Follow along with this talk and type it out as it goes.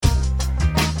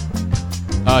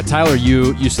Tyler,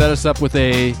 you set us up with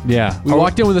a... Yeah. We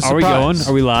walked in with a surprise. Are we going?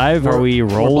 Are we live? Are we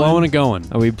rolling? We're blowing and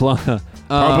going. Are we blowing?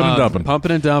 Pumping and dumping.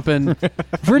 Pumping and dumping.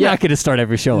 We're not going to start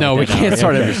every show. No, like we that can't now,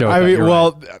 start right? every show. I with that. mean, You're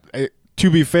well, right. to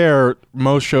be fair,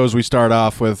 most shows we start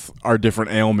off with our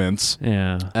different ailments.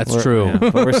 Yeah. That's true. Yeah,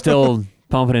 but we're still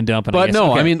pumping and dumping. But guess.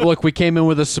 no, Okay. I mean, look, we came in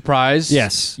with a surprise.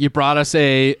 Yes. You brought us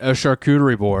a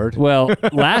charcuterie board. Well,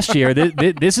 last year,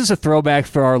 this is a throwback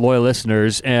for our loyal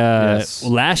listeners. Yes.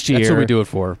 Last year, That's what we do it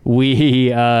for. we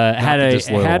had the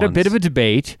disloyal a bit ones. of a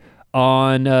debate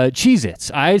on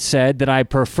Cheez-Its. I said that I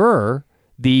prefer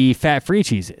the fat-free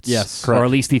Cheez-Its. Yes. Or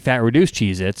at least the fat-reduced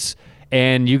Cheez-Its.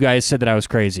 And you guys said that I was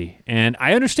crazy. And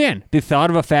I understand. The thought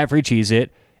of a fat-free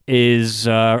Cheez-It is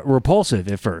repulsive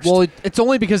at first. Well, it's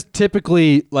only because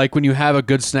typically, like when you have a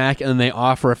good snack and then they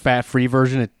offer a fat-free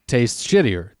version, it tastes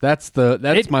shittier. That's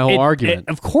my whole argument.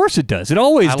 Of course it does. It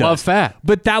always I does. love fat.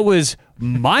 But that was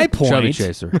my point. Chubby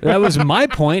chaser. That was my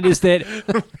point, is that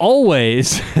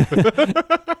always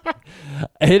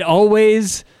it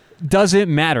always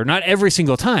doesn't matter. Not every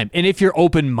single time. And if you're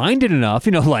open-minded enough,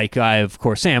 like I, of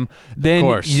course, am,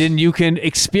 then you can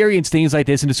experience things like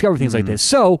this and discover things like this.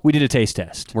 So we did a taste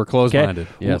test. We're closed-minded.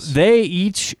 Yes. They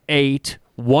each ate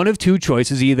one of two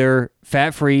choices, either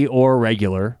fat-free or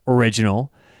regular,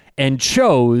 original, and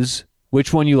chose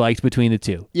which one you liked between the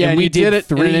two. Yeah, and we you did it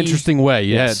in an three- interesting way.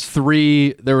 You Yes.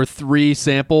 had there were three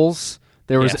samples.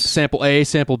 There was Yes. sample A,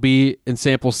 sample B, and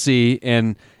sample C,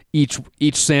 and each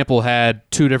sample had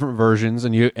two different versions,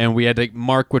 and we had to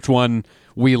mark which one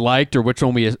we liked or which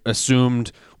one we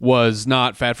assumed was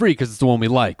not fat free because it's the one we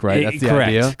like, right? That's the Correct.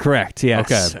 idea. Correct.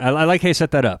 Yes. Okay. I like how you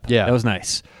set that up. Yeah. That was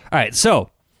nice. All right. So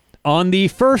on the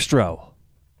first row,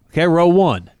 okay, row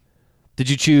 1, did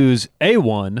you choose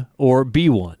A1 or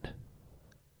B1?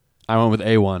 I went with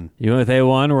A1. You went with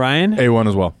A1, Ryan? A1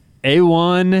 as well.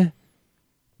 A1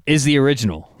 is the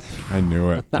original. I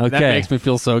knew it. Okay. That makes me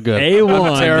feel so good.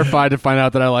 A1. I'm terrified to find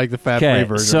out that I like the fat free Okay.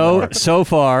 version. more. So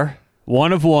far,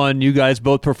 1 of 1, you guys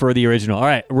both prefer the original. All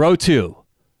right. Row 2,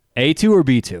 A2 or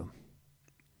B2?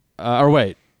 Or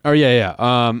wait. Oh yeah.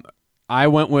 I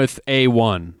went with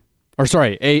A1. Or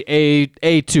sorry,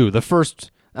 A2. The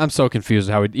first. I'm so confused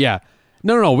how we. Yeah.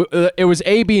 No. It was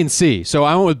A, B, and C. So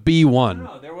I went with B1.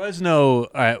 No, there was no. All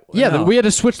right. Yeah, no. we had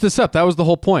to switch this up. That was the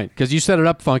whole point because you set it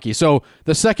up funky. So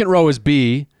the second row is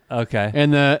B, Okay.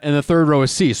 and the third row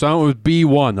is C. So I went with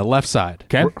B1, the left side.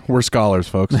 Okay. We're scholars,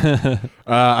 folks.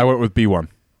 I went with B1.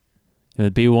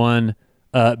 B1.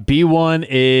 B1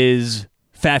 is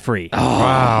fat-free. Oh.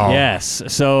 Wow. Yes.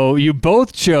 So you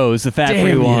both chose the fat-free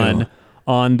Damn you. one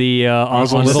on the on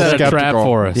was a the little Set a trap skeptical.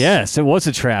 for us. Yes, it was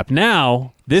a trap.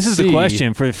 Now, this is the C.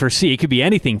 question for C. It could be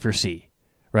anything for C,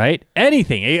 right?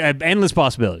 Anything. Endless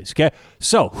possibilities, okay?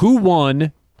 So, who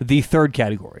won the third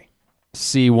category?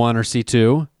 C1 or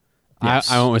C2.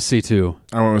 Yes. I went with C2.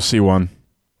 I went with C1.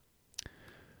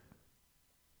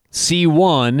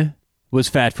 C1 was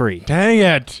fat-free. Dang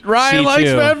it. Ryan C2. likes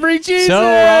fat-free cheese. So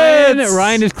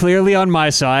Ryan is clearly on my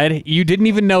side. You didn't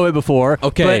even know it before.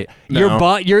 Okay,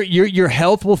 but your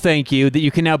health will thank you that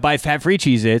you can now buy fat-free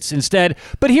Cheez-Its instead.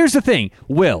 But here's the thing,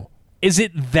 Will, is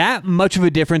it that much of a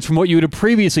difference from what you would have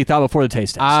previously thought before the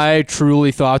taste test? I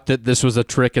truly thought that this was a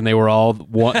trick, and they were all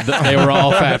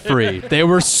fat-free. They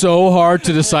were so hard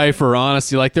to decipher,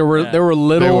 honestly. Like there were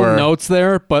little They were. notes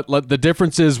there, but the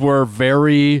differences were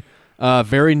very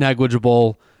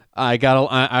negligible. I'm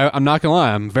not gonna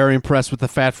lie. I'm very impressed with the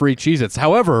fat-free Cheez-Its.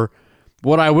 However,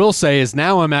 what I will say is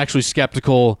now I'm actually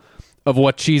skeptical of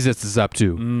what Cheez-Its is up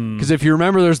to. Because if you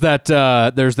remember, there's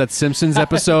that Simpsons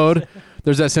episode.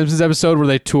 There's that Simpsons episode where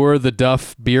they tour the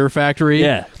Duff beer factory.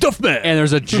 Yeah. Duffman. And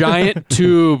there's a giant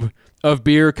tube of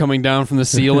beer coming down from the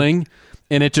ceiling,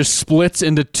 and it just splits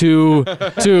into two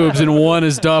tubes, and one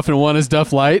is Duff and one is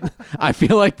Duff Light. I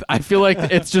feel like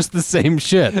it's just the same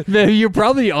shit. You're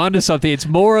probably onto something. It's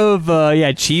more of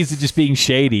cheese just being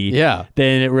shady Yeah.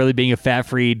 than it really being a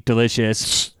fat-free,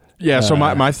 delicious. Yeah, so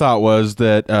my thought was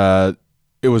that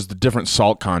it was the different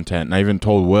salt content. And I even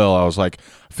told Will, I was like,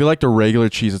 I feel like the regular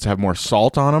Cheez-Its have more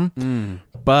salt on them.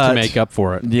 But To make up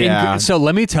for it. Yeah. So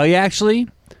let me tell you actually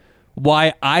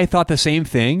why I thought the same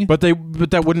thing. But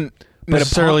that wouldn't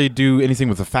necessarily do anything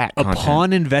with the fat content.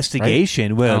 Upon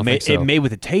investigation, well, don't think so. it made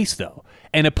with a taste though.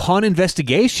 And upon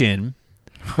investigation,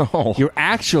 Oh. you're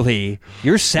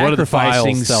the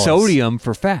sacrificing files tell us? sodium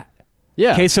for fat.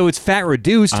 Yeah. Okay, so it's fat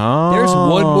reduced. There's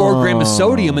 1 more gram of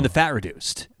sodium in the fat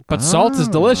reduced. But salt is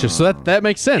delicious, so that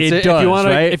makes sense. It does,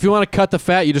 right? If you want to cut the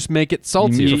fat, you just make it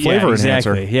salty. It's a flavor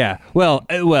enhancer. exactly. Yeah. Well,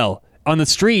 on the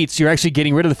streets, you're actually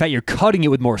getting rid of the fat. You're cutting it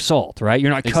with more salt, right? You're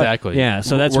not exactly. Yeah,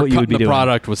 so that's we're what you would be cutting doing. the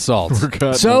product with salt.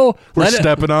 We're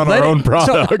stepping on our own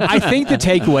product. So I think the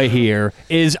takeaway here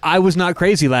is I was not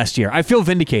crazy last year. I feel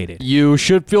vindicated. You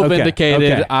should feel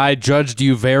vindicated. Okay. I judged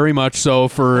you very much so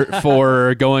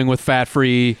for going with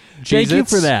fat-free Cheez-Its. Thank you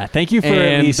for that. Thank you for and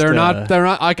at least. they're not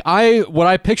like what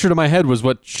I pictured in my head was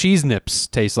what cheese nips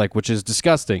taste like, which is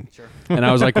disgusting. Sure. And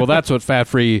I was like, well, that's what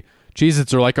fat-free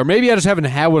Cheez-Its are like, or maybe I just haven't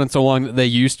had one in so long that they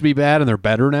used to be bad and they're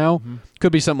better now. Mm-hmm.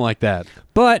 Could be something like that.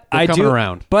 But they're coming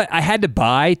around. But I had to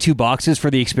buy 2 boxes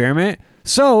for the experiment.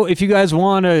 So if you guys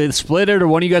want to split it, or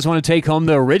one of you guys want to take home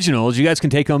the originals, you guys can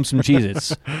take home some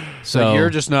Cheez-Its. So you're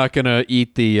just not gonna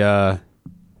eat the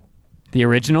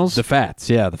originals, the fats,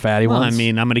 the fatty ones. I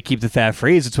mean, I'm gonna keep the fat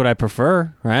freeze. It's what I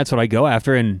prefer. Right? That's what I go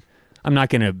after, and I'm not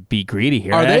gonna be greedy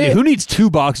here. Who needs 2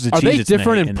 boxes of Cheez-Its? Are they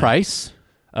different in price?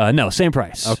 No, same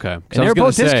price. Okay, and they're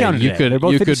both discounted. They're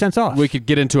both 50 cents off. We could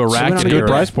get into a racket good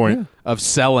price point of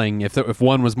selling. If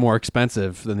one was more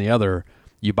expensive than the other,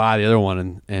 you buy the other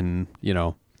one and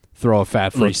throw a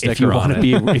fat-free sticker on it.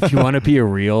 If you want to be a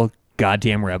real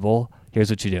goddamn rebel, here's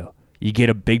what you do: you get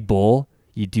a big bowl.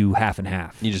 You do half and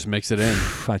half. You just mix it in.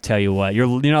 I tell you what, you're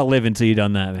not living until you've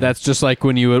done that, man. That's just like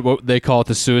when what they call it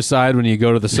the suicide, when you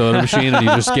go to the soda machine and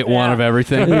you just get one of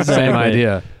everything. Exactly. Same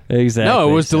idea. Exactly. No,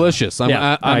 it was delicious.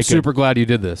 I'm super glad you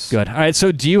did this. Good. All right,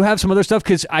 so do you have some other stuff?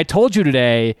 Because I told you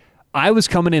today I was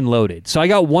coming in loaded. So I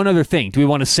got one other thing. Do we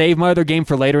want to save my other game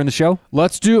for later in the show?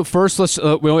 Let's do it first.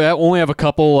 We only have a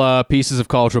couple pieces of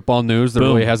college football news. There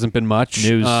really hasn't been much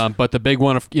news. But the big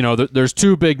one, there's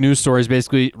 2 big news stories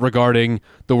basically regarding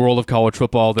the world of college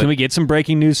football. Can we get some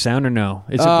breaking news sound or no?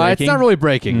 Is it breaking? It's not really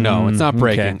breaking. No, it's not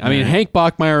breaking. Okay. I mean, Hank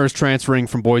Bachmeier is transferring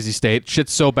from Boise State.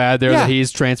 Shit's so bad there that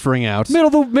he's transferring out.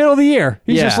 Middle of the year.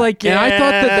 He's just like, and I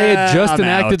thought that they had just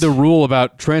enacted the rule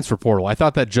about transfer portal. I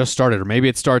thought that just started, or maybe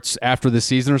it starts after this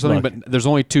season or something. But there's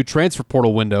only 2 transfer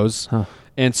portal windows,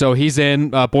 and so he's in.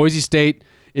 Boise State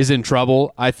is in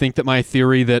trouble. I think that my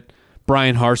theory that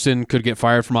Brian Harsin could get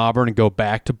fired from Auburn and go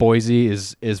back to Boise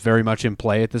is very much in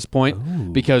play at this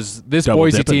point, because this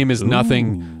Boise team is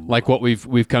nothing like what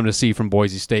we've come to see from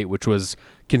Boise State, which was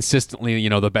consistently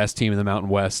the best team in the Mountain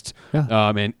West,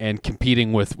 and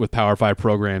competing with Power 5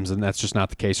 programs, and that's just not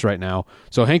the case right now.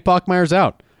 So Hank Bachmeier's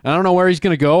out. I don't know where he's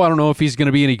going to go. I don't know if he's going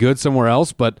to be any good somewhere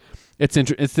else, but it's an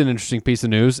interesting piece of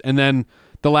news. And then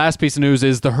the last piece of news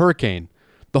is the hurricane.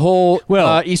 The whole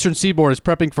Eastern Seaboard is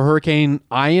prepping for Hurricane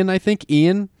Ian, I think.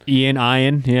 Ian,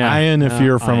 yeah. Ian, if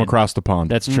you're from across the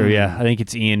pond. That's true, yeah. I think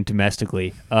it's Ian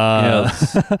domestically.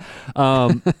 It's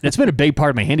been a big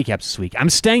part of my handicaps this week. I'm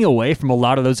staying away from a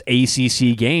lot of those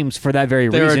ACC games for that very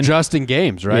reason. They're adjusting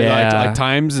games, right? Yeah. Like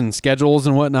times and schedules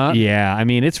and whatnot. Yeah, I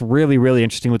mean, it's really, really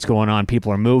interesting what's going on. People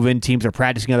are moving. Teams are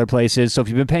practicing other places. So if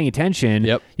you've been paying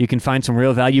attention, you can find some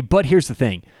real value. But here's the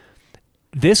thing.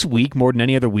 This week, more than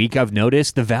any other week, I've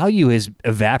noticed the value has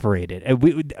evaporated.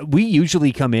 We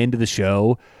usually come into the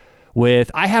show with,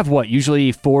 I have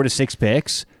usually 4 to 6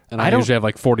 picks. And I usually have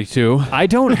like 42. I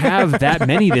don't have that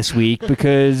many this week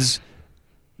because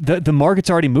the market's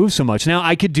already moved so much. Now,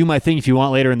 I could do my thing if you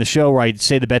want later in the show where I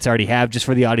say the bets I already have just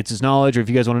for the audience's knowledge, or if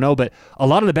you guys want to know, but a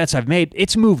lot of the bets I've made,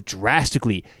 it's moved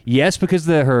drastically. Yes, because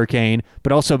of the hurricane,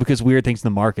 but also because weird things in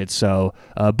the market. So,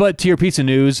 but to your piece of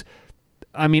news,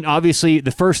 I mean, obviously, the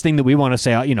first thing that we want to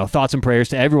say, thoughts and prayers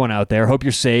to everyone out there. Hope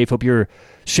you're safe. Hope you're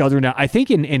sheltering down. I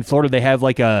think in Florida they have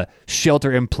like a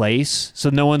shelter in place, so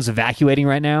no one's evacuating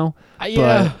right now.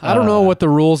 But, I don't know what the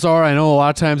rules are. I know a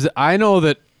lot of times. I know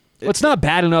that it's not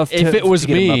bad enough. If it was to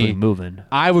get me, them up and moving,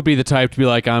 I would be the type to be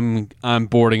like, I'm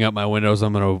boarding up my windows.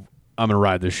 I'm gonna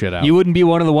ride this shit out. You wouldn't be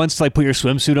one of the ones to like put your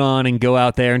swimsuit on and go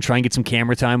out there and try and get some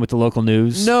camera time with the local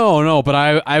news. No, but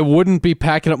I wouldn't be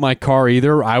packing up my car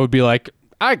either. I would be like,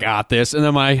 I got this, and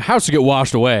then my house would get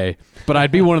washed away. But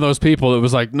I'd be one of those people that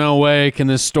was like, no way can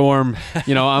this storm, I'm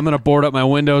going to board up my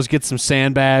windows, get some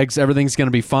sandbags, everything's going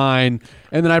to be fine,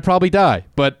 and then I'd probably die.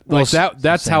 But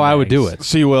that's how I would do it.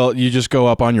 See, you just go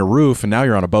up on your roof, and now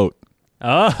you're on a boat.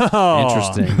 Oh,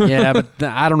 interesting. Yeah, but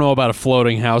I don't know about a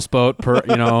floating houseboat,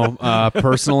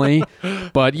 personally.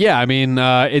 But yeah, I mean,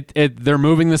 they're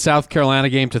moving the South Carolina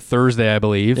game to Thursday, I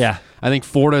believe. Yeah, I think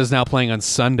Florida is now playing on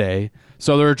Sunday.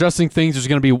 So they're adjusting things. There's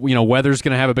going to be, weather's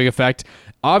going to have a big effect.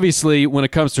 Obviously, when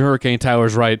it comes to hurricane,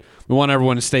 Tyler's right. We want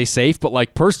everyone to stay safe.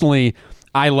 But personally,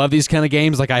 I love these kind of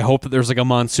games. I hope that there's a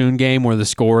monsoon game where the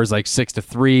score is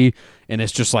 6-3, and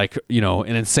it's just an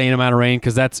insane amount of rain,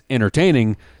 because that's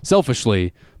entertaining,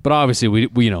 selfishly. But obviously, we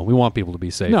want people to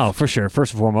be safe. No, for sure,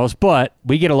 first and foremost. But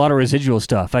we get a lot of residual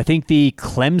stuff. I think the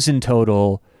Clemson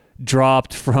total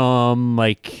dropped from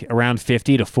like around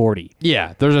 50 to 40.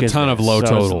 Yeah, there's a ton of low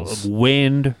totals.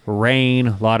 Wind, rain,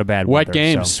 a lot of bad wet weather,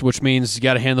 games, which means you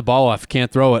got to hand the ball off. You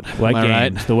can't throw it. Wet Am I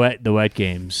games, right? the wet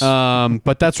games.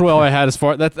 But that's really all I had as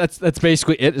far that's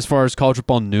basically it as far as college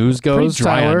football news goes.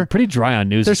 Tyler, pretty dry on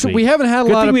news. This week. We haven't had a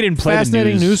Good lot thing of we didn't play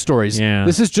fascinating the news stories. Yeah.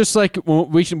 This is just like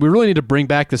we really need to bring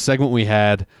back the segment we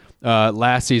had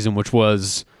last season, which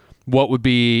was what would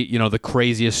be the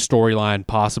craziest storyline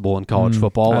possible in college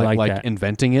football, like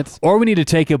inventing it. Or we need to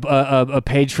take a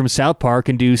page from South Park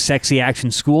and do sexy action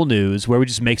school news where we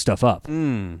just make stuff up.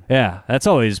 Yeah, that's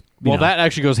always that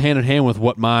actually goes hand in hand with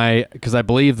what because I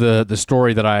believe the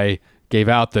story that I gave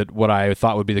out, that what I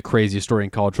thought would be the craziest story in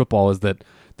college football is that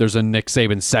there's a Nick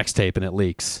Saban sex tape and it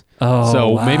leaks. Oh, so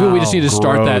wow. maybe we just need to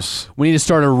start Gross. that. We need to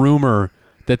start a rumor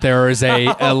that there is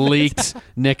a leaked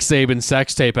Nick Saban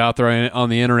sex tape out there on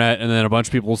the internet, and then a bunch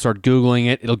of people will start Googling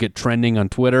it. It'll get trending on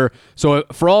Twitter. So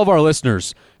for all of our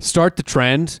listeners, start the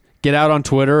trend. Get out on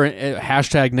Twitter,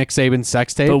 hashtag Nick Saban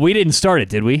sex tape. But we didn't start it,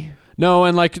 did we? No,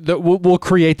 and we'll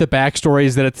create the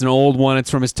backstories that it's an old one.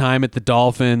 It's from his time at the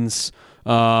Dolphins.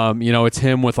 It's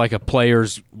him with like a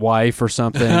player's wife or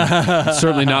something.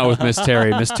 Certainly not with Miss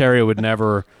Terry. Miss Terry would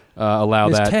never allow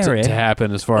Miss that Terry. to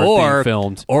happen as far as being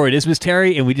filmed. Or it is Miss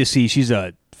Terry, and we just see she's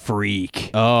a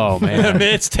freak. Oh, man.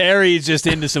 Miss Terry's just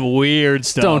into some weird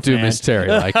stuff. Don't do man. Miss Terry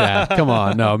like that. Come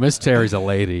on. No, Miss Terry's a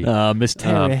lady. Miss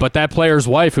Terry. But that player's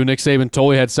wife, who Nick Saban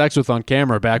totally had sex with on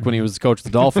camera back when he was the coach of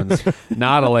the Dolphins,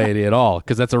 not a lady at all,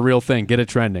 because that's a real thing. Get it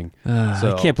trending.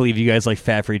 I can't believe you guys like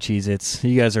fat-free Cheez-Its.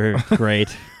 You guys are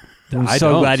great. I'm I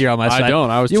so don't. glad you're on my side. I don't.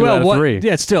 I was 2 out of 3. Yeah,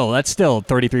 that's still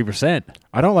 33%.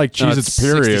 I don't like Cheez-Its,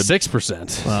 period. 66%.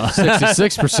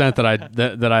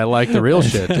 66% that I like the real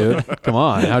shit, dude. Come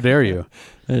on. How dare you?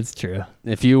 That's true.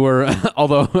 If you were,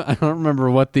 although I don't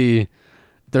remember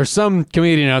there's some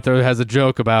comedian out there that has a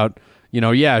joke about,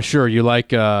 yeah, sure, you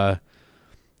like,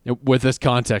 with this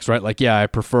context, right? Like, yeah, I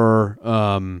prefer,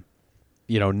 I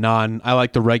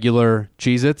like the regular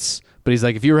Cheez-Its, but he's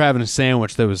like, if you were having a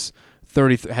sandwich that was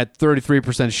had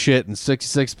 33% shit and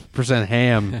 66%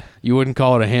 ham, you wouldn't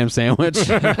call it a ham sandwich.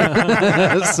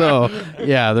 So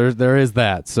yeah, there is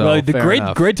that. So the fair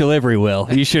enough. great delivery, Will.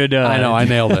 You should. I know, I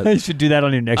nailed it. You should do that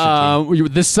on your next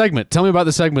routine. This segment. Tell me about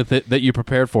the segment that you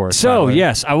prepared for us. So Tyler.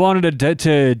 yes, I wanted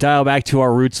to dial back to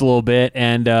our roots a little bit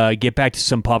and get back to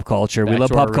some pop culture. We love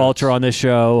pop culture on this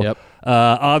show. Yep.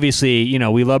 Obviously,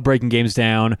 we love breaking games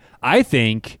down. I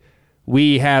think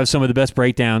we have some of the best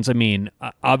breakdowns. I mean,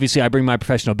 obviously, I bring my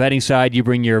professional betting side. You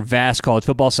bring your vast college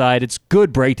football side. It's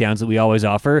good breakdowns that we always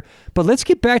offer. But let's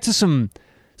get back to some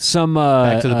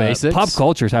back to the basics, pop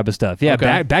culture type of stuff. Yeah,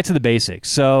 okay. back to the basics.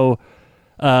 So,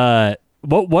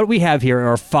 what we have here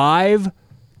are 5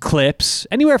 clips,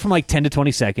 anywhere from like 10 to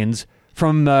 20 seconds,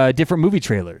 from different movie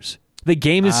trailers. The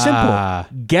game is simple.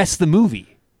 Guess the movie.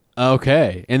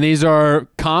 Okay. And these are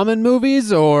common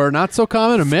movies or not so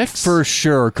common, a mix? For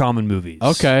sure, common movies.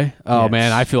 Okay. Oh, Yes.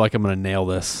 man, I feel like I'm going to nail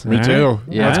this. Me too.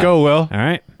 Yeah. Let's go, Will. All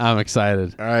right. I'm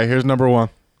excited. All right, here's number 1.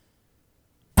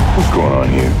 What's going on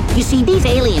here? You see, these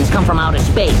aliens come from outer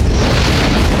space.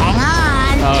 Hang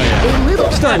on. Oh, yeah. A little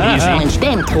not fun easy. challenge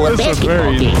them to a This is basketball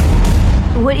very easy.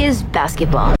 game. What is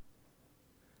basketball?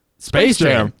 Space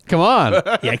Jam. Come on.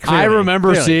 Yeah, I clearly.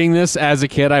 remember seeing this as a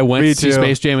kid. I went Me to see too.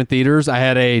 Space Jam in theaters. I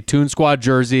had a Toon Squad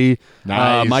jersey.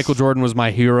 Nice. Michael Jordan was my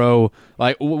hero.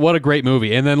 Like, what a great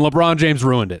movie. And then LeBron James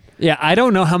ruined it. Yeah, I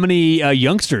don't know how many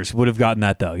youngsters would have gotten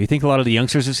that, though. You think a lot of the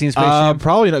youngsters have seen Space Jam?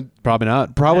 Probably not. Probably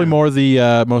not. Probably more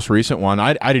the most recent one.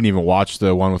 I didn't even watch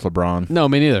the one with LeBron. No,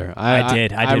 me neither. I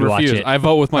did watch refuse. it. I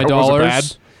vote with my Was it dollars.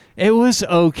 bad? It was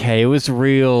okay. It was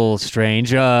real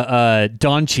strange.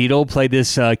 Don Cheadle played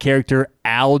this character,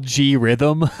 Algae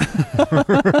Rhythm.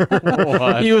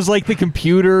 He was like the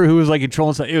computer who was like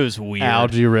controlling stuff. It was weird.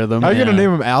 Algae Rhythm. How are you Yeah. gonna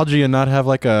name him Algae and not have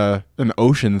like an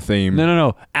ocean theme?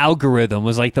 No. Algorithm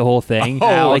was like the whole thing. Oh,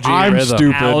 Algae I'm Rhythm.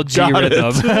 stupid. Algae Got it.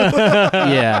 Rhythm.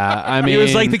 Yeah, I mean, It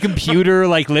was like the computer,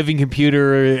 like living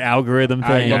computer algorithm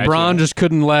thing. Yeah, LeBron just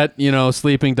couldn't let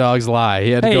sleeping dogs lie.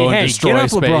 He had to go and destroy get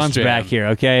off Space LeBron's Jam. back here,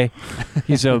 okay?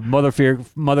 He's a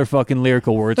motherfucking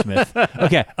lyrical wordsmith.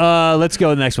 Okay, let's go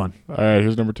to the next one. All right,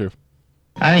 here's number 2.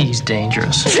 I think he's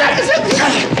dangerous.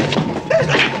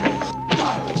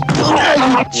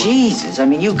 Jesus, I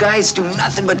mean, you guys do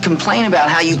nothing but complain about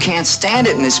how you can't stand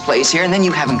it in this place here, and then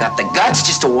you haven't got the guts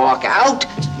just to walk out?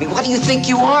 I mean, what do you think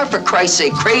you are, for Christ's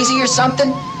sake, crazy or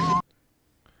something?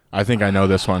 I think I know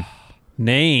this one.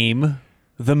 Name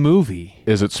the movie.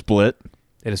 Is it Split?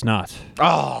 It is not.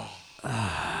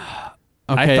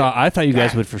 Okay. I thought you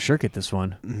guys would for sure get this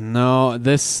one. No,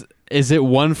 is it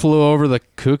One Flew Over the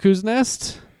Cuckoo's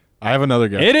Nest? I have another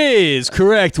guess. It is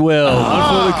correct, Will. One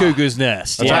Flew Over the Cuckoo's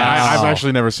Nest. I've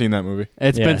actually never seen that movie.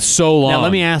 It's been so long. Now,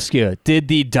 let me ask you, did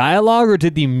the dialogue or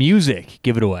did the music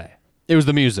give it away? It was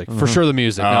the music. For sure the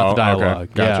music, not the dialogue.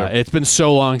 Okay. Gotcha. Yeah, it's been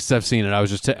so long since I've seen it. I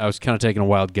was kind of taking a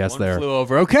wild guess there. Flew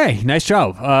Over. Okay, nice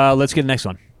job. Let's get the next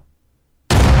one.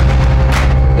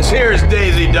 This here is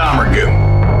Daisy Domergue.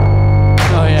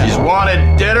 Oh, yeah. She's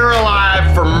wanted dead or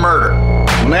alive for murder.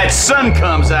 When that sun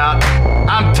comes out,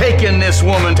 I'm taking this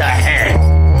woman to hang.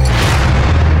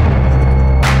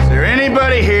 Is there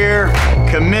anybody here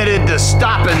committed to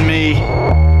stopping me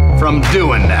from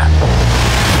doing that?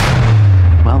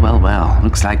 Well.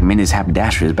 Looks like Minnie's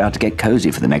haberdashery is about to get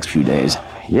cozy for the next few days.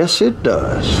 Yes, it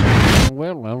does.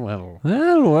 Well.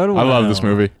 I love this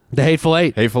movie. The Hateful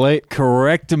Eight. Hateful Eight.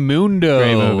 Correctamundo.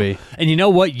 Great movie. And you know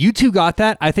what? You two got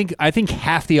that. I think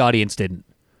half the audience didn't.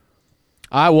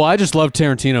 I just love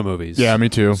Tarantino movies. Yeah, me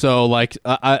too. So like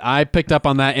I picked up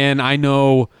on that, and I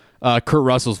know Kurt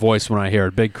Russell's voice when I hear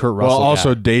it. Big Kurt Russell. Well,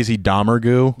 also guy. Daisy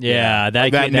Domergue. Yeah,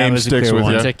 that name was sticks a with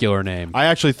one. you. particular name. I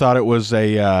actually thought it was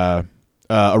a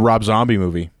Rob Zombie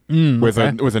movie with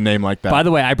a name like that. By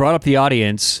the way, I brought up the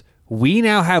audience. We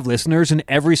now have listeners in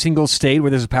every single state where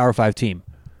there's a Power 5 team.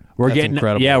 That's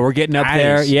incredible. Yeah, we're getting up Nice.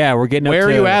 there. Yeah, we're getting up there.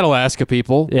 Where are you at, Alaska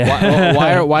people? Yeah.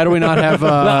 Why do we not have?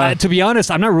 Well, to be honest,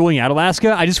 I'm not ruling out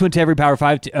Alaska. I just went to every Power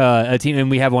 5 team, and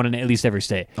we have one in at least every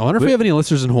state. I wonder if we have any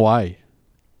listeners in Hawaii.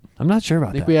 I'm not sure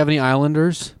about Think that. we have any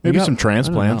islanders? Maybe got- some I don't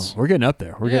transplants. know. We're getting up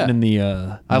there. We're getting in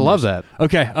the. I love that.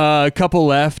 Okay, a couple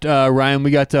left. Ryan,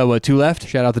 we got two left.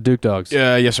 Shout out the Duke Dogs.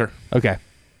 Yes, sir. Okay.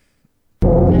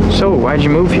 So, why'd you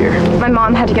move here? My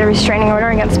mom had to get a restraining order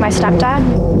against my stepdad.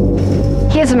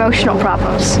 He has emotional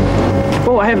problems.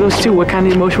 Oh, I have those too. What kind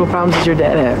of emotional problems does your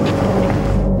dad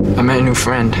have? I met a new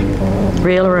friend.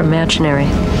 Real or imaginary?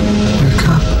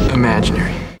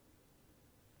 Imaginary.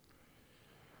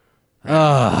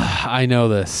 I know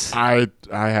this. I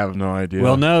have no idea.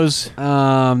 Will knows.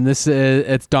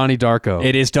 It's Donnie Darko.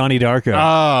 It is Donnie Darko.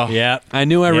 Oh. Yeah. I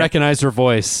knew I recognized her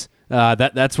voice.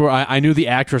 That's where I knew the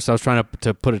actress. I was trying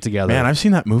to put it together. Man, I've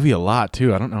seen that movie a lot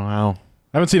too. I don't know how.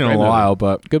 I haven't seen it in Great a movie. while,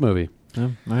 but Good movie.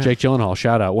 right. Jake Gyllenhaal,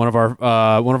 shout out one of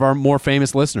our more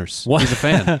famous listeners. He's a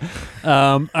fan.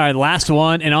 All right, last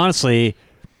one. And honestly,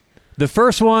 the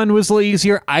first one was a little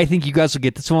easier. I think you guys will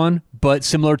get this one, but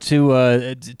similar to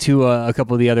a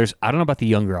couple of the others, I don't know about the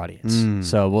younger audience.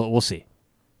 So we'll see.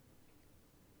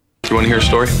 You want to hear a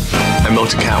story? I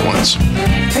milked a cat once.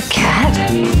 A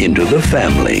cat? Into the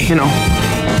family. You know,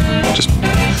 just...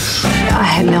 I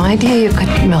had no idea you could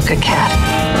milk a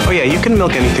cat. Oh yeah, you can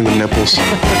milk anything with nipples.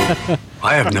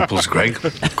 I have nipples, Greg.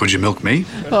 Could you milk me?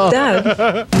 Dad?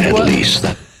 At least.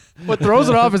 What throws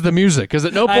it off is the music, because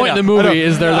at no I point in the know. movie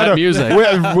is there that music.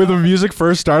 when the music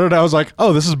first started, I was like,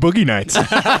 "Oh, this is Boogie Nights."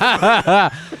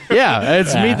 Yeah,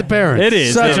 it's Meet the Parents. It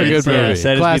is. such It a is. good movie. Yes,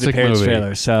 that is Meet the Classic Parents movie.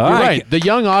 trailer. So, You're all right. right. The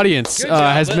young audience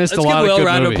has missed a lot of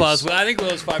good movies. I think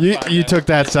Will's 5 You took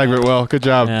that segment well. Good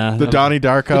job. Yeah. The Donnie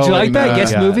Darko. Did you like and, that?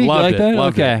 Guess movie? You Loved like it. that?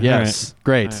 Loved Okay. it. Yes.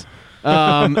 Great.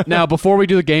 Now, before we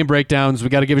do the game breakdowns, we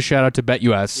got to give a shout out to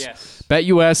BetUS. Yes.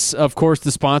 BetUS, of course,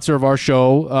 the sponsor of our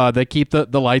show. They keep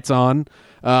the lights on.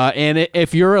 And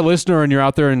if you're a listener and you're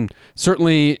out there, and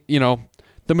certainly,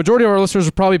 the majority of our listeners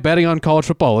are probably betting on college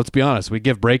football. Let's be honest. We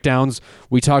give breakdowns.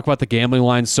 We talk about the gambling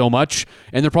lines so much,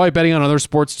 and they're probably betting on other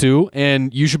sports too.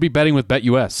 And you should be betting with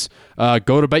BetUS.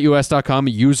 Go to betus.com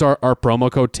and use our promo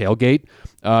code TAILGATE.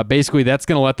 Basically, that's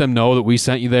going to let them know that we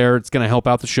sent you there. It's going to help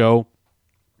out the show.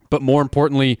 But more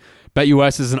importantly,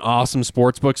 BetUS is an awesome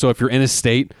sports book. So if you're in a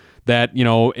state that,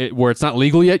 where it's not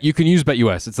legal yet, you can use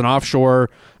BetUS. It's an offshore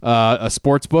a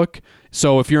sports book.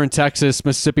 So if you're in Texas,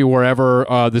 Mississippi, wherever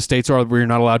the states are where you're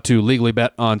not allowed to legally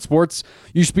bet on sports,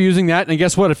 you should be using that. And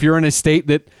guess what? If you're in a state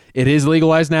that it is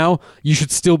legalized now, you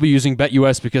should still be using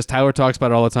BetUS, because Tyler talks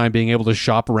about it all the time, being able to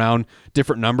shop around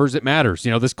different numbers. It matters.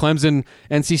 This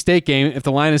Clemson-NC State game, if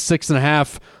the line is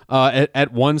 6.5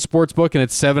 at one sports book and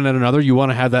it's 7 at another, you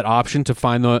want to have that option to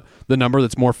find the number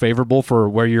that's more favorable for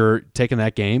where you're taking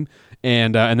that game.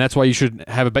 And that's why you should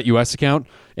have a BetUS account,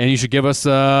 and you should give us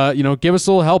a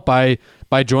little help by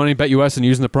joining BetUS and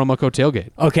using the promo code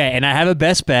TAILGATE. Okay, and I have a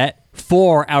best bet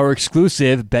for our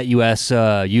exclusive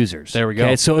BetUS users. There we go.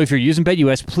 Okay, so if you're using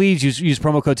BetUS, please use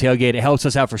promo code TAILGATE. It helps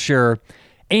us out for sure.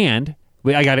 And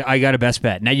I got a best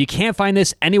bet. Now, you can't find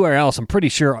this anywhere else, I'm pretty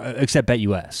sure, except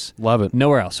BetUS. Love it.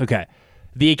 Nowhere else. Okay.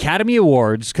 The Academy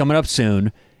Awards coming up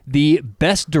soon. The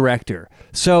Best Director.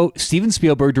 So Steven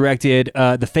Spielberg directed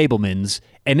The Fabelmans,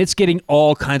 and it's getting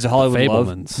all kinds of Hollywood love.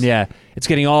 Fablemans. Yeah, it's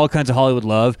getting all kinds of Hollywood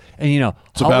love, and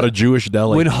it's about a Jewish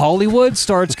deli. When Hollywood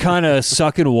starts kind of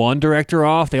one director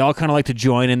off, they all kind of like to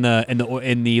join in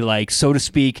the like, so to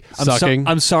speak. Sucking.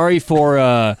 I'm sorry for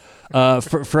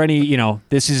any,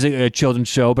 this is a children's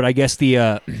show, but I guess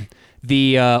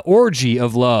the orgy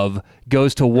of love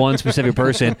goes to one specific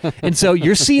person. And so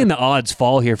you're seeing the odds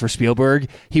fall here for Spielberg.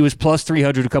 He was plus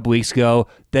 300 a couple weeks ago,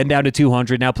 then down to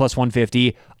 200, now plus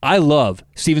 150. I love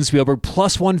Steven Spielberg,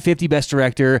 plus 150 Best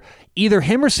Director. Either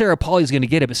him or Sarah Polley is going to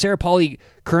get it, but Sarah Polley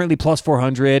currently plus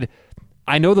 400.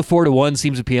 I know the 4-1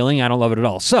 seems appealing. I don't love it at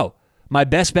all. So my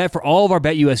best bet for all of our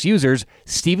BetUS users,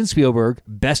 Steven Spielberg,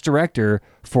 Best Director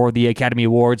for the Academy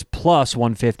Awards, plus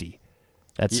 150.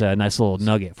 That's a nice little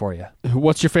nugget for you.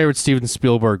 What's your favorite Steven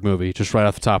Spielberg movie, just right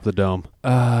off the top of the dome?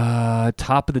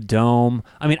 Top of the dome.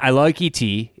 I mean, I like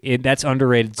E.T. That's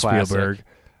underrated. Classic. Spielberg.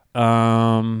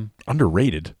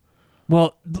 Underrated.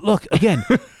 Well, look, again,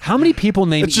 how many people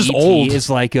name It's just E.T. old. is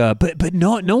like, but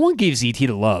no one gives E.T.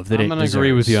 the love that I'm it going to deserves.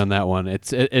 agree with you on that one.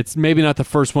 It's maybe not the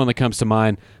first one that comes to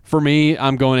mind. For me,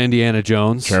 I'm going Indiana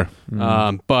Jones. Sure.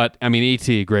 But, I mean,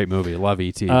 E.T., great movie. Love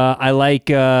E.T. I like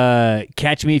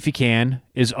Catch Me If You Can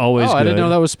is always good. I didn't know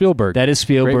that was Spielberg. That is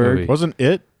Great Spielberg. movie. Wasn't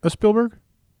it a Spielberg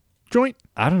joint?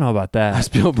 I don't know about that. A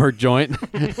Spielberg joint.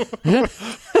 What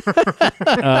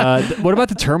about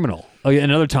The Terminal? Oh, yeah,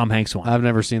 another Tom Hanks one. I've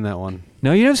never seen that one.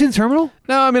 No, you never seen The Terminal?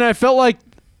 No, I mean, I felt like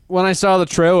when I saw the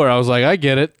trailer, I was like, I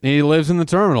get it. He lives in the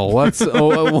terminal. Why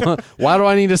do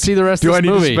I need to see the rest of this movie?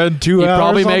 Do I need to spend 2 He hours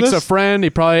probably on makes this? a friend. He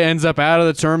probably ends up out of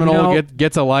the terminal,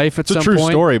 gets a life at It's some a true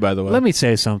point. story, by the way. Let me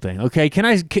say something, okay?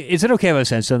 Is it okay if I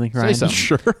say something, Ryan? something.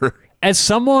 Sure. As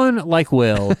someone like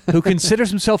Will, who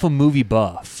considers himself a movie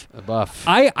buff,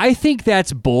 I think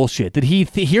that's bullshit. That he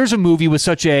here's a movie with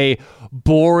such a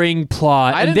boring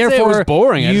plot, I and didn't say it therefore was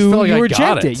boring. I just felt like you I reject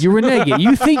got it. it. You renege it.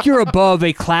 You think you're above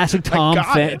a classic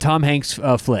Tom Hanks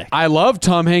flick. I love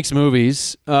Tom Hanks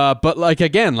movies, but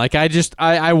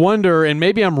I wonder, and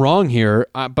maybe I'm wrong here,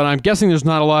 but I'm guessing there's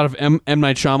not a lot of M.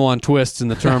 Night Shyamalan twists in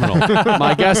the terminal.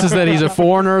 My guess is that he's a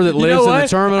foreigner that lives in the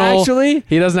terminal. Actually,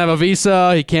 he doesn't have a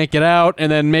visa, he can't get out, and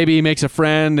then maybe he makes a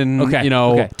friend, and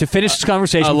to finish this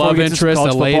conversation, a before love we get to interest,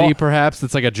 college a lady football, perhaps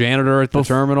that's like a janitor at the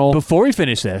terminal. Before we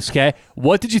finish this, okay,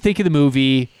 what did you think of the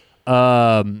movie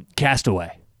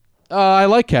Castaway? I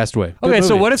like Castaway. Good Okay,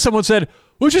 so movie. what if someone said,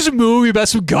 well, it's just a movie about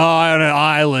some guy on an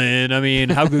island? I mean,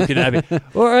 how good can that be?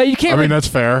 Or you can't. I mean, that's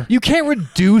fair. You can't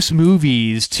reduce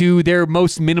movies to their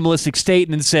most minimalistic state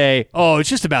and then say, "Oh, it's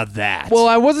just about that." Well,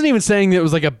 I wasn't even saying that it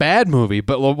was like a bad movie,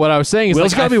 but what I was saying is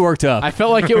Will's like, gotta be worked up. I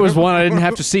felt like it was one I didn't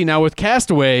have to see. Now with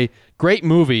Castaway, great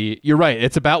movie. You're right.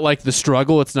 It's about like the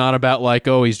struggle. It's not about like,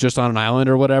 oh, he's just on an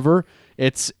island or whatever.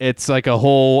 It's like a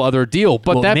whole other deal.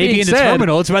 But well, that maybe being in the said,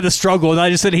 terminal, it's about the struggle, and I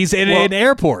just said he's in an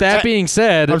airport. That being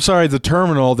said, I'm sorry, the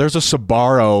terminal, there's a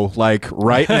Sbarro like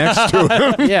right next to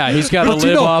him. yeah, he's got to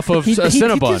live off of a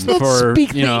Cinnabon does not for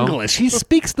speak you know. English. He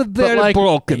speaks the very like,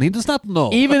 broken. He does not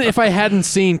know. Even if I hadn't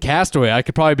seen Castaway, I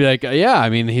could probably be like, yeah,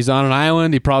 I mean, he's on an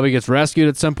island. He probably gets rescued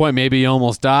at some point. Maybe he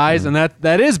almost dies, and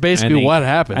that is basically what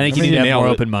happened. I think you need to have more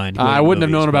open mind. I wouldn't have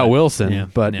known about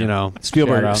Wilson, but you know,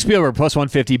 Spielberg plus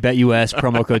 150 BetUS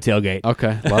promo code tailgate.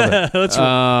 Okay, love it. that's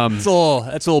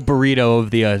a little burrito of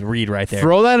the read right there.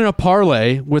 Throw that in a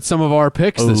parlay with some of our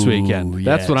picks this Ooh, weekend.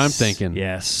 That's what I'm yes, thinking.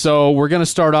 yes. So we're going to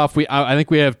start off. I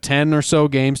think we have 10 or so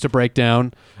games to break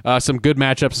down. Some good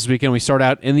matchups this weekend. We start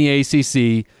out in the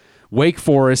ACC. Wake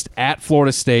Forest at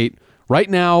Florida State. Right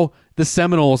now, the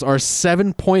Seminoles are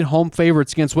 7-point home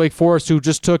favorites against Wake Forest, who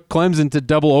just took Clemson to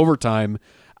double overtime.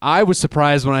 I was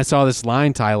surprised when I saw this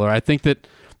line, Tyler. I think that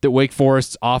Wake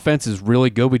Forest's offense is really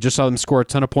good. We just saw them score a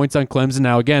ton of points on Clemson.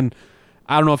 Now, again,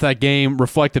 I don't know if that game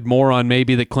reflected more on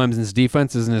maybe that Clemson's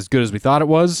defense isn't as good as we thought it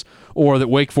was, or that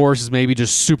Wake Forest is maybe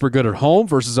just super good at home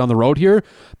versus on the road here.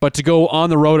 But to go on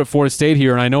the road at Florida State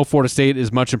here, and I know Florida State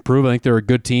is much improved. I think they're a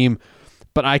good team,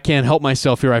 but I can't help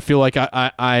myself here. I feel like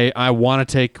I want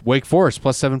to take Wake Forest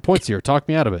plus 7 points here. Talk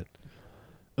me out of it.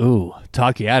 Ooh,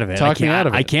 talk you out of it. Talk me out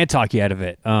of it. I can't talk you out of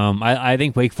it. I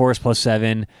think Wake Forest plus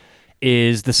 7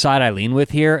 is the side I lean with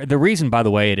here. The reason, by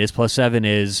the way, it is plus 7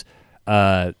 is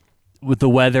with the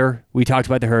weather. We talked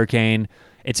about the hurricane.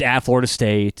 It's at Florida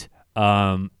State.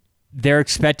 They're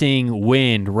expecting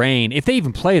wind, rain, if they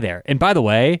even play there. And by the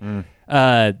way,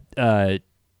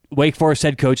 Wake Forest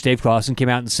head coach Dave Clawson came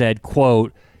out and said,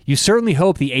 quote, "You certainly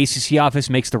hope the ACC office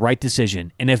makes the right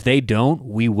decision, and if they don't,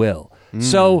 we will."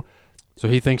 So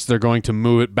he thinks they're going to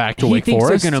move it back to Wake He thinks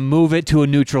Forest? they're going to move it to a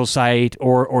neutral site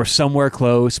or somewhere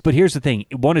close. But here's the thing.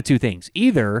 One of two things.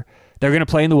 Either They're going to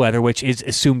play in the weather, which is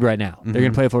assumed right now. They're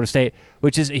going to play Florida State,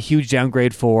 which is a huge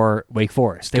downgrade for Wake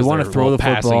Forest. They want to throw the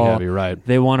football. Heavy, right.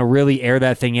 They want to really air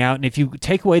that thing out. And if you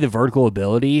take away the vertical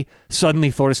ability, suddenly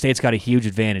Florida State's got a huge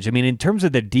advantage. I mean, in terms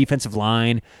of the defensive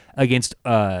line against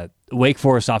Wake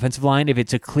Forest offensive line, if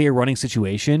it's a clear running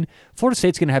situation, Florida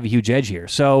State's going to have a huge edge here.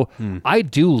 So I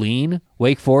do lean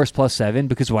Wake Forest +7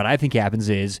 because what I think happens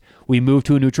is we move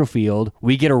to a neutral field,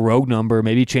 we get a rogue number,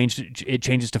 maybe it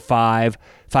changes to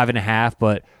 5.5,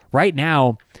 but right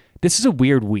now this is a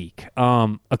weird week.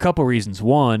 A couple reasons.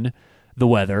 One, the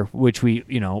weather, which we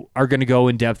are going to go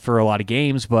in depth for a lot of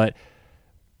games, but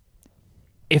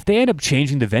if they end up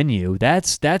changing the venue,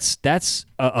 that's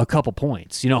a couple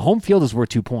points. Home field is worth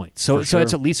 2 points, so it's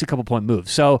at least a couple point move.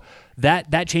 So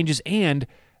that changes, and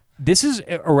this is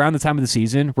around the time of the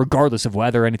season, regardless of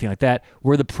weather or anything like that,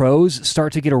 where the pros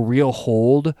start to get a real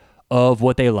hold of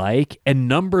what they like, and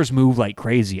numbers move like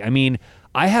crazy. I mean,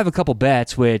 I have a couple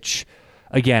bets, which,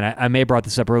 again, I may have brought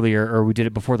this up earlier, or we did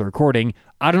it before the recording.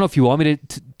 I don't know if you want me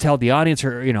to tell the audience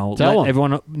or, let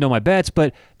everyone know my bets,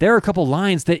 but there are a couple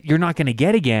lines that you're not going to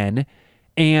get again,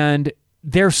 and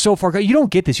they're so far gone. You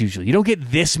don't get this usually. You don't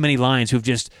get this many lines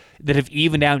that have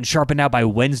evened out and sharpened out by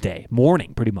Wednesday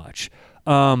morning, pretty much.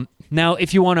 Now,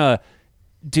 if you want to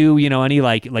do, any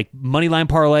like money line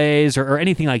parlays or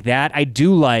anything like that, I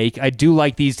do like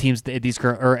these teams at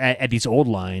these old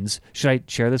lines. Should I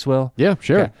share this, Will? Yeah,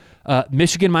 sure. Okay.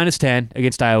 Michigan -10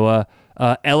 against Iowa,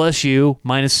 LSU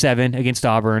 -7 against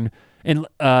Auburn, and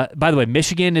by the way,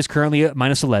 Michigan is currently at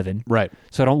 -11, right?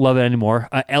 So I don't love it anymore.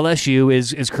 LSU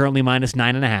is currently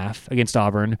 -9.5 against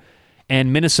Auburn,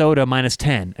 and Minnesota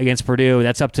 -10 against Purdue.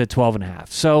 That's up to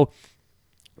 12.5. So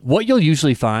what you'll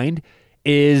usually find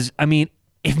is,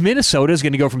 if Minnesota is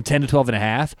going to go from 10 to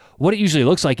 12.5, what it usually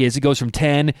looks like is it goes from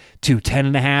 10 to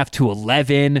 10.5 to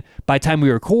 11 by the time we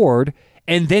record,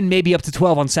 and then maybe up to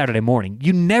 12 on Saturday morning.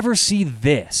 You never see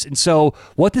this. And so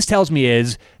what this tells me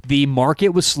is the market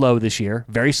was slow this year,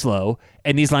 very slow,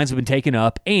 and these lines have been taken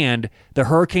up, and the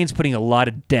Hurricanes putting a lot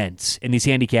of dents in these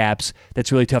handicaps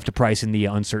that's really tough to price in the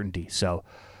uncertainty. So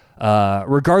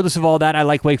regardless of all that, I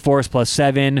like Wake Forest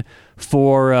 +7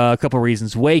 for a couple of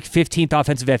reasons. Wake, 15th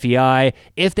offensive FEI.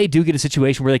 If they do get a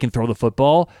situation where they can throw the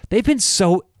football, they've been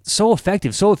so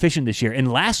effective, so efficient this year.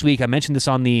 And last week, I mentioned this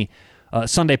on the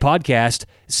Sunday podcast,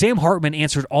 Sam Hartman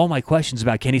answered all my questions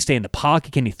about can he stay in the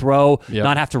pocket, can he throw,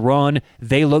 not have to run.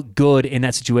 They look good in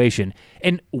that situation.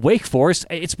 And Wake Forest,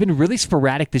 it's been really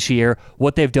sporadic this year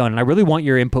what they've done, and I really want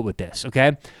your input with this,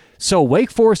 okay? So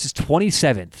Wake Forest is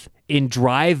 27th in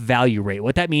drive value rate.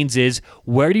 What that means is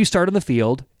where do you start on the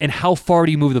field and how far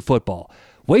do you move the football?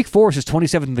 Wake Forest is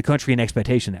 27th in the country in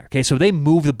expectation there, okay? So they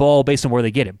move the ball based on where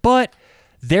they get it, but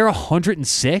they're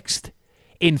 106th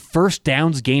in first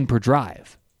downs gained per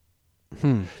drive.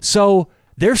 So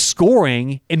they're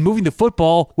scoring and moving the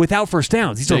football without first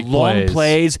downs. These are long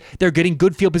plays. They're getting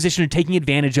good field position and taking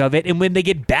advantage of it. And when they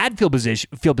get bad field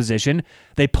position,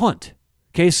 they punt.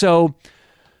 Okay, so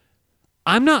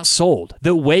I'm not sold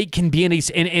that Wake can be in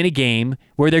a game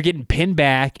where they're getting pinned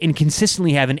back and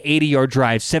consistently have an 80-yard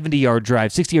drive, 70-yard drive,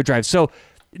 60-yard drive. So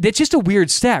that's just a weird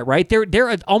stat, right?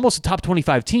 They're almost a top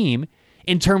 25 team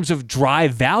in terms of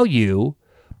drive value,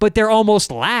 but they're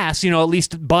almost last, at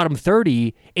least bottom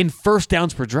 30 in first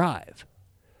downs per drive.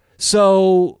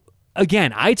 So,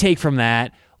 again, I take from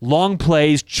that long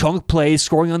plays, chunk plays,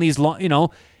 scoring on these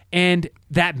long, and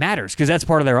that matters because that's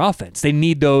part of their offense. They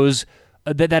need those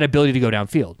that ability to go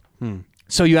downfield.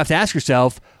 So you have to ask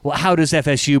yourself, well, how does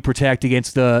FSU protect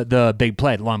against the big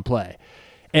play, the long play?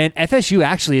 And FSU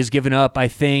actually has given up, I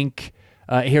think,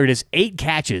 here it is, 8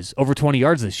 catches over 20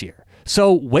 yards this year.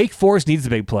 So Wake Forest needs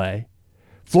the big play.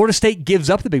 Florida State gives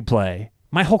up the big play.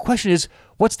 My whole question is,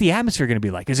 what's the atmosphere going to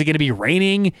be like? Is it going to be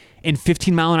raining and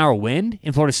 15-mile-an-hour wind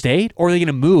in Florida State? Or are they going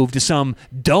to move to some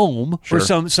dome or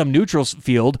some neutral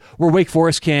field where Wake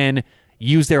Forest can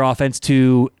use their offense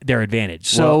to their advantage?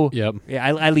 So,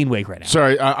 I lean Wake right now.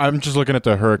 Sorry, I'm just looking at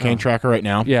the Hurricane tracker right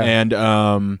now. Yeah.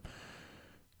 And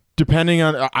depending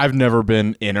on, I've never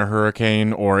been in a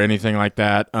hurricane or anything like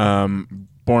that.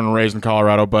 Born and raised in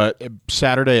Colorado, but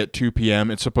Saturday at 2 p.m.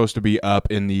 it's supposed to be up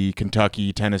in the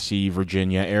Kentucky, Tennessee,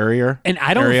 Virginia area. And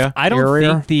I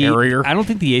don't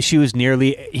think the issue is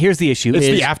nearly. Here's the issue: it's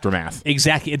the aftermath.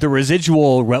 Exactly, the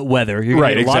residual weather. You're right,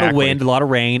 getting a lot of wind, a lot of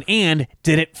rain, and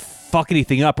did it fuck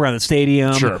anything up around the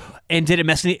stadium? Sure. And did it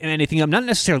mess anything up? Not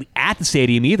necessarily at the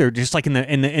stadium either, just like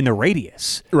in the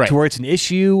radius, right, to where it's an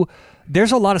issue.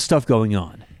 There's a lot of stuff going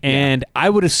on. And I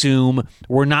would assume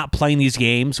we're not playing these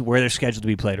games where they're scheduled to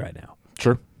be played right now.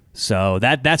 Sure. So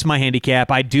that's my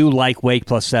handicap. I do like Wake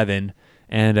 +7,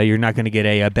 and you're not going to get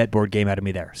a bet board game out of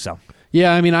me there. So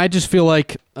yeah, I mean, I just feel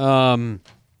like I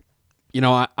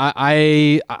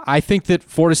think that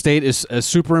Florida State is a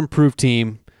super improved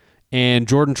team, and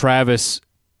Jordan Travis,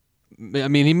 I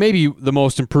mean, he may be the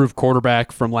most improved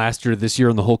quarterback from last year to this year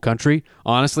in the whole country.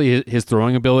 Honestly, his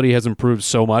throwing ability has improved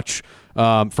so much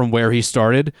from where he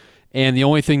started. And the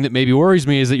only thing that maybe worries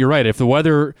me is that you're right. If the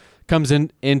weather comes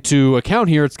into account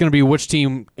here, it's going to be which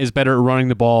team is better at running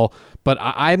the ball. But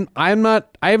I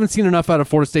haven't seen enough out of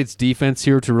Florida State's defense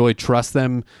here to really trust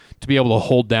them to be able to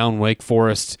hold down Wake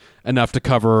Forest enough to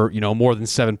cover, more than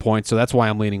 7 points. So that's why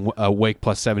I'm leaning Wake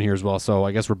 +7 here as well. So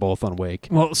I guess we're both on Wake.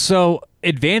 Well, so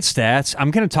advanced stats,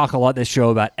 I'm going to talk a lot this show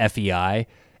about FEI.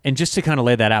 And just to kind of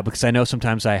lay that out, because I know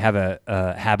sometimes I have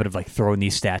a habit of like throwing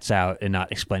these stats out and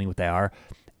not explaining what they are.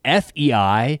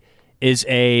 FEI is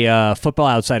a Football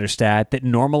Outsider stat that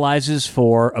normalizes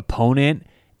for opponent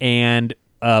and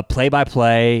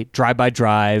play-by-play,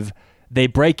 drive-by-drive. They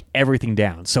break everything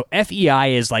down. So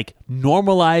FEI is like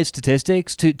normalized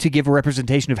statistics to give a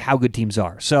representation of how good teams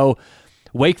are. So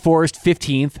Wake Forest,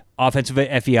 15th offensive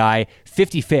FEI,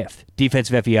 55th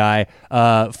defensive FEI.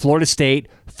 Florida State,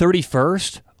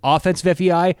 31st offensive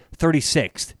FEI,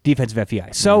 36th defensive FEI.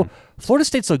 So Florida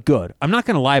State's look good. I'm not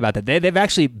going to lie about that. They've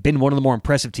actually been one of the more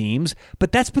impressive teams,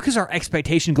 but that's because our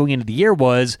expectation going into the year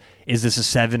was, is this a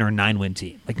 7 or 9 win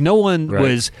team? Like no one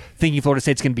was thinking Florida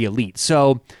State's going to be elite.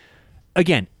 So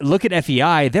again, look at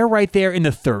FEI. They're right there in the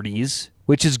 30s,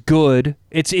 which is good.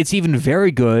 It's even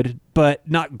very good, but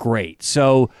not great.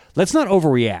 So let's not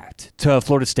overreact to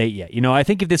Florida State yet. I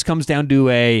think if this comes down to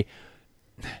a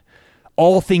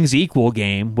all things equal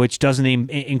game, which doesn't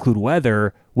include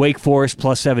weather, Wake Forest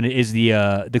 +7 is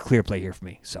the clear play here for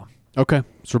me. So okay,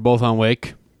 so we're both on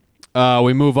Wake.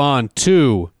 We move on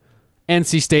to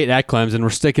NC State at Clemson. We're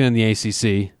sticking in the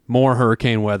ACC. More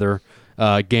hurricane weather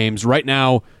games right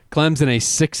now. Clemson a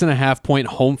 6.5-point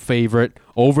home favorite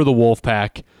over the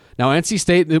Wolfpack. Now, NC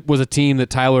State was a team that,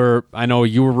 Tyler, I know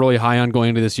you were really high on going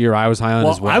into this year. I was high on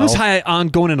as well. I was high on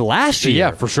going into last year.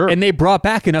 Yeah, for sure. And they brought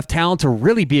back enough talent to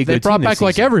really be a good team. They brought back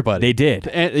like everybody. They did.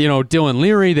 And, Dylan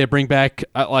Leary, they bring back,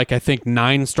 I think,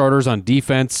 9 starters on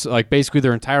defense, like basically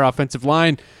their entire offensive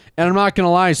line. And I'm not going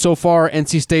to lie, so far,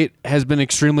 NC State has been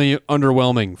extremely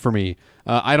underwhelming for me.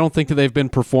 I don't think that they've been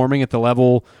performing at the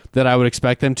level that I would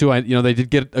expect them to. They did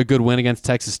get a good win against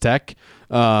Texas Tech,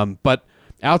 but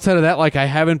outside of that, I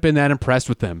haven't been that impressed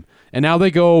with them. And now they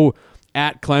go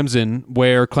at Clemson,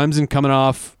 where Clemson coming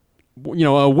off,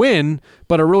 a win,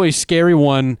 but a really scary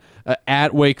one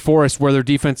at Wake Forest, where their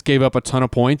defense gave up a ton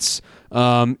of points.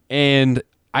 And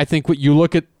I think what you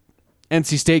look at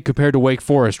NC State compared to Wake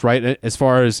Forest, right, as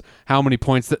far as how many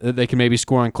points that they can maybe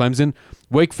score on Clemson.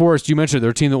 Wake Forest, you mentioned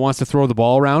they're a team that wants to throw the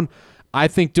ball around. I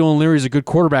think Dylan Leary is a good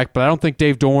quarterback, but I don't think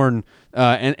Dave Dorn,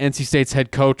 NC State's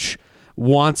head coach,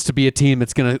 wants to be a team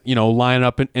that's going to, line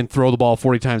up and throw the ball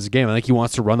 40 times a game. I think he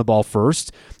wants to run the ball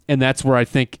first, and that's where I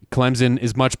think Clemson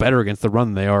is much better against the run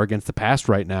than they are against the pass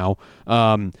right now.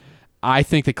 I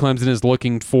think that Clemson is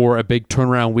looking for a big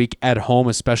turnaround week at home,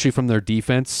 especially from their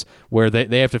defense, where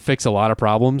they have to fix a lot of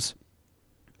problems.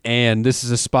 And this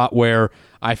is a spot where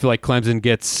I feel like Clemson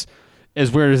gets, as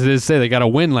weird as it is to say, they got a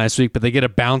win last week, but they get a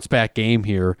bounce-back game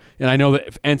here. And I know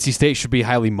that NC State should be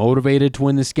highly motivated to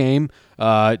win this game.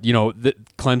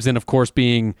 Clemson, of course,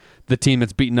 being the team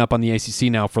that's beaten up on the ACC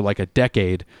now for like a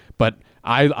decade. But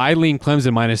I lean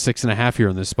Clemson -6.5 here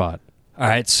in this spot. All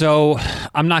right, so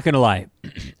I'm not going to lie.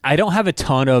 I don't have a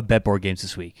ton of bet board games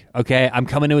this week, okay? I'm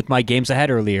coming in with my games I had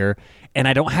earlier, and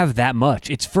I don't have that much.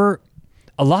 It's for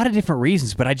a lot of different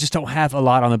reasons, but I just don't have a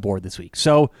lot on the board this week.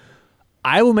 So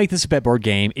I will make this a bet board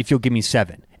game if you'll give me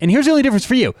 7. And here's the only difference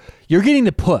for you. You're getting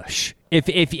the push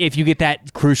if you get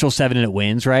that crucial 7 and it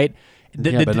wins, right?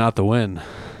 But not the win.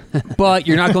 But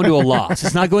you're not going to a loss.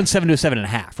 It's not going 7 to a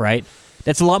 7.5, right?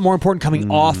 That's a lot more important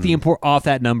coming off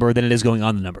that number than it is going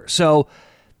on the number. So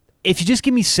if you just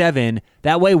give me 7,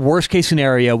 that way, worst case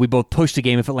scenario, we both push the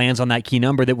game if it lands on that key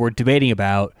number that we're debating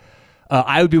about.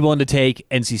 I would be willing to take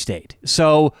NC State.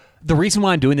 So the reason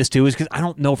why I'm doing this too is because I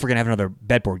don't know if we're gonna have another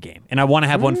bet board game, and I want to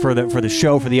have one for the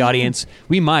show for the audience.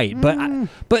 We might,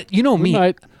 but you know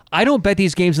me. I don't bet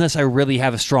these games unless I really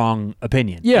have a strong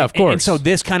opinion. Yeah, of course. And so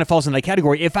this kind of falls in that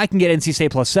category. If I can get NC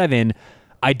State +7,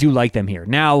 I do like them here.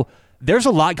 Now, there's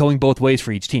a lot going both ways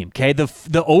for each team. Okay,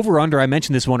 the over/under, I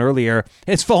mentioned this one earlier,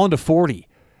 it's fallen to 40.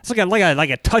 It's like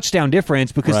a touchdown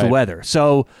difference because of the weather.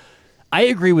 So I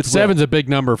agree with 7's a big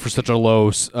number for such a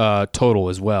low total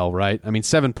as well, right? I mean,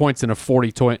 7 points in a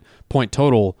 40-point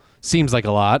total seems like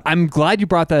a lot. I'm glad you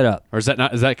brought that up. Or is that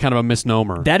kind of a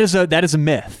misnomer? That is a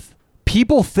myth.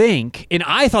 people think, and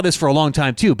I thought this for a long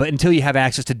time too, but until you have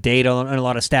access to data and a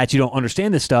lot of stats, you don't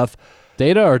understand this stuff.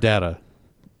 Data or data?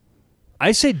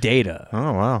 I say data.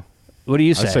 Oh, wow. What do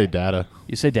you say? I say data.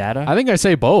 You say data? I think I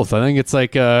say both. I think it's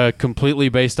like completely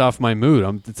based off my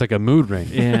mood. It's like a mood ring.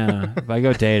 Yeah, if I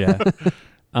go data.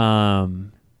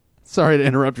 Sorry to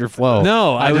interrupt your flow.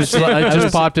 No, I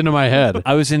just popped into my head.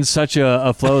 I was in such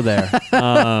a flow there.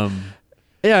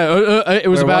 It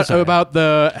was about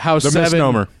the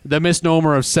misnomer. The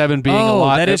misnomer of 7 being a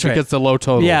lot. That is right. Because it's a low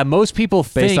total. Yeah, most people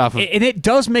think, off of and it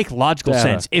does make logical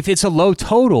sense. If it's a low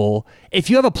total, if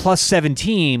you have a +7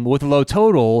 team with a low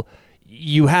total,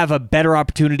 you have a better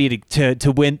opportunity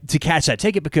to win, to catch that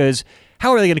ticket, because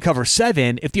how are they going to cover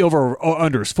 7 if the over or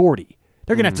under is 40?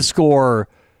 They're going to have to score.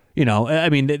 I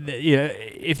mean,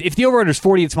 if the over-under is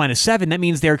 40, it's -7. That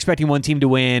means they're expecting one team to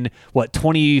win,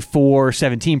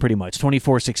 24-17 pretty much,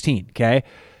 24-16, okay?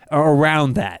 Or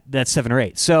around that. That's 7 or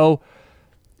 8. So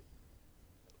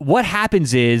what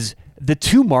happens is the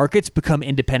two markets become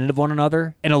independent of one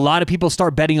another, and a lot of people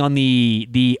start betting on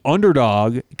the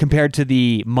underdog compared to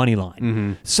the money line.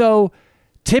 Mm-hmm. So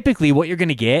typically what you're going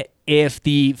to get, if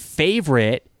the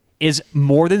favorite is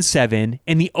more than 7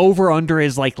 and the over-under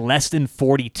is like less than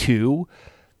 42,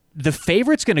 the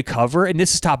favorite's going to cover, and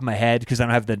this is top of my head because I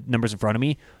don't have the numbers in front of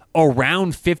me,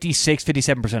 around 56,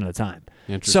 57% of the time.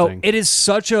 So it is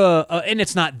such and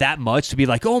it's not that much to be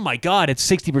like, oh my God, it's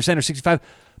 60% or 65.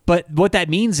 But what that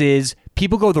means is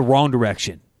people go the wrong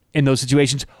direction in those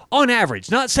situations on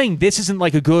average. Not saying this isn't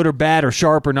like a good or bad or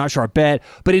sharp or not sharp bet,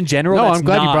 but in general, no, that's I'm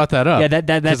glad you brought that up. Yeah,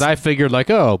 that's because I figured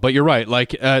but you're right.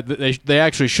 Like they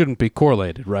actually shouldn't be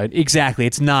correlated, right? Exactly,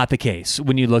 it's not the case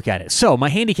when you look at it. So my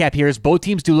handicap here is both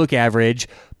teams do look average,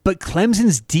 but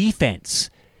Clemson's defense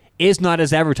is not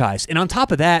as advertised. And on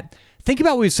top of that, think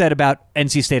about what we've said about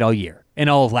NC State all year and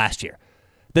all of last year.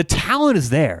 The talent is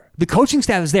there. The coaching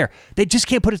staff is there. They just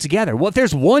can't put it together. Well, if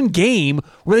there's one game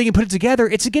where they can put it together,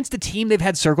 it's against the team they've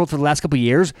had circled for the last couple of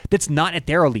years that's not at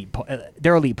their elite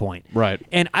point. Right.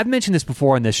 And I've mentioned this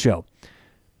before on this show.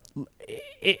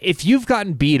 If you've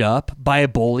gotten beat up by a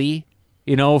bully,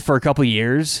 for a couple of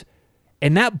years,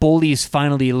 and that bully is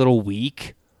finally a little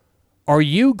weak, are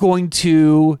you going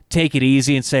to take it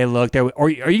easy and say, look, or are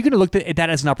you going to look at that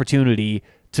as an opportunity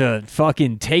to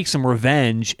fucking take some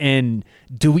revenge and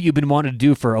do what you've been wanting to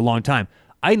do for a long time?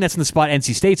 I think that's in the spot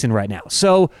NC State's in right now.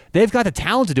 So they've got the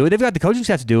talent to do it. They've got the coaching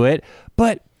staff to do it,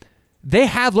 but they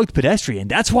have looked pedestrian.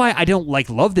 That's why I don't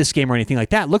love this game or anything like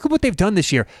that. Look at what they've done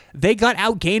this year. They got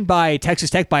outgained by Texas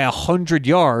Tech by 100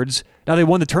 yards. Now they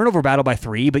won the turnover battle by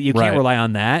 3, but you can't rely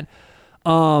on that.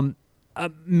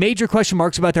 Major question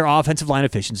marks about their offensive line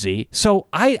efficiency. So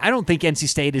I don't think NC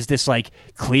State is this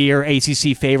clear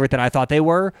ACC favorite that I thought they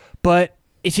were. But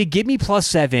if you give me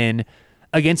 +7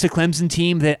 against a Clemson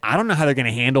team that I don't know how they're going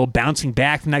to handle bouncing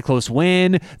back from that close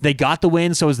win, they got the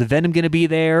win, so is the Venom going to be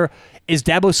there? Is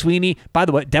Dabo Swinney, by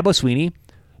the way,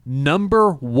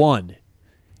 number 1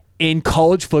 in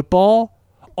college football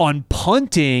on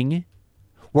punting,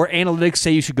 where analytics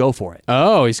say you should go for it.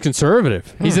 Oh, he's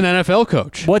conservative. He's an NFL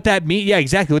coach. What that means, yeah,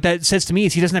 exactly. What that says to me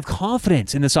is he doesn't have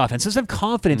confidence in this offense. He doesn't have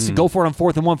confidence to go for it on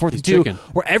 4th and 1, 4th and 2,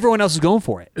 where everyone else is going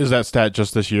for it. Is that stat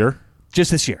just this year?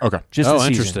 Just this year. Okay. Just this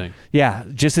season. Interesting. Yeah,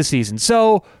 just this season.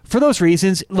 So for those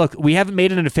reasons, look, we haven't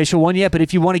made it an official one yet, but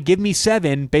if you want to give me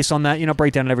 7 based on that,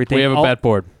 breakdown and everything. We have a bet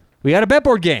board. We got a bet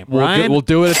board game. We'll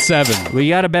do it at 7. We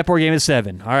got a bet board game at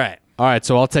 7. All right. All right,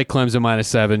 so I'll take Clemson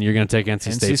 -7. You're going to take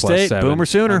NC State +7. Boomer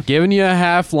Sooner. I'm giving you a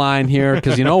half line here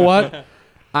because you know what?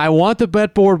 I want the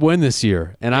bet board win this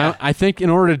year, and I think in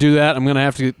order to do that, I'm going to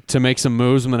have to make some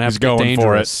moves. I'm going to have to get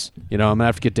dangerous. I'm going to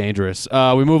have to get dangerous.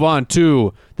 We move on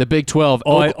to the Big 12.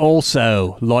 I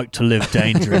also like to live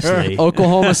dangerously.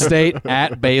 Oklahoma State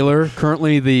at Baylor.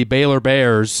 Currently, the Baylor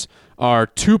Bears are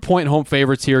 2-point home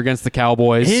favorites here against the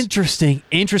Cowboys.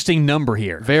 Interesting number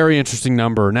here. Very interesting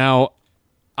number. Now,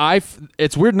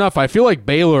 it's weird enough. I feel like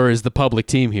Baylor is the public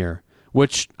team here,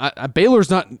 which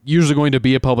Baylor's not usually going to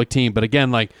be a public team. But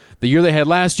again, the year they had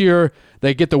last year,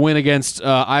 they get the win against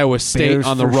Iowa State Baylor's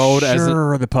on the road as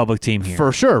the public team here.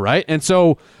 For sure, right? And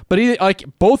so, but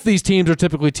both these teams are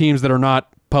typically teams that are not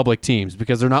public teams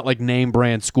because they're not name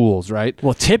brand schools, right?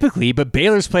 Well, typically, but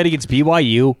Baylor's played against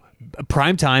BYU.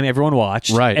 Prime time, everyone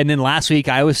watched. Right. And then last week,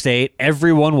 Iowa State,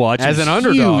 everyone watched. As an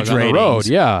underdog on the road,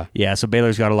 yeah. Yeah, so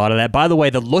Baylor's got a lot of that. By the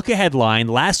way, the look-ahead line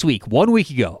last week, 1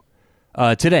 week ago,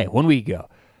 the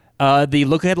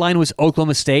look-ahead line was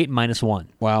Oklahoma State -1.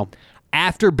 Wow.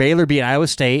 After Baylor beat Iowa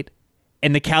State,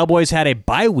 and the Cowboys had a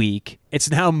bye week, it's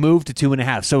now moved to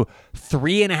 2.5. So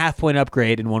 3.5 point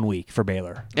upgrade in 1 week for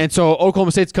Baylor. And so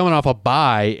Oklahoma State's coming off a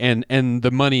bye, and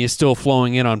the money is still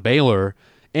flowing in on Baylor.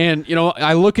 And,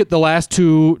 I look at the last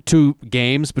two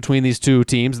games between these two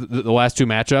teams, the last two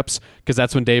matchups, because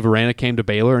that's when Dave Aranda came to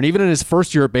Baylor. And even in his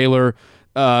first year at Baylor,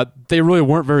 they really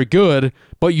weren't very good.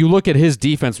 But you look at his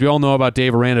defense. We all know about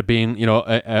Dave Aranda being,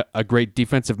 a great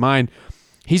defensive mind.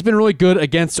 He's been really good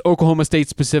against Oklahoma State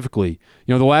specifically.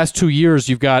 The last 2 years,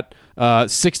 you've got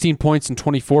 16 points and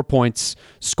 24 points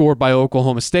scored by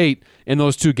Oklahoma State in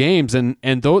those two games, and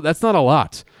that's not a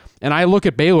lot. And I look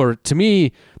at Baylor, to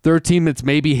me, they're a team that's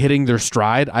maybe hitting their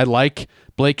stride. I like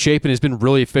Blake Shapen. Has been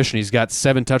really efficient. He's got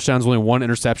 7 touchdowns, only 1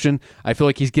 interception. I feel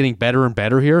like he's getting better and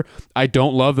better here. I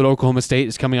don't love that Oklahoma State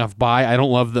is coming off bye. I don't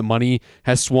love that money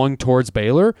has swung towards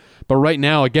Baylor. But right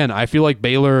now, again, I feel like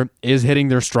Baylor is hitting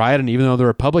their stride, and even though they're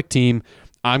a public team,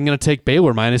 I'm going to take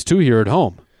Baylor -2 here at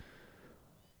home.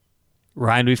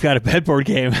 Ryan, we've got a bedboard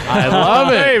game. I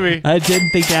love it. Baby. I didn't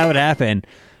think that would happen.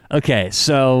 Okay,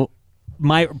 so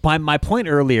my point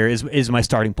earlier is my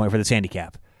starting point for this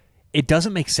handicap. It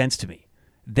doesn't make sense to me.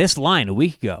 This line a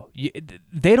week ago,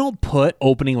 they don't put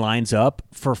opening lines up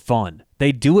for fun.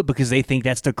 They do it because they think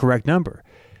that's the correct number.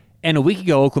 And a week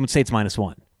ago, Oklahoma State's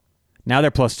 -1. Now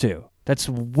they're +2. That's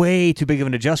way too big of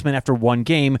an adjustment after one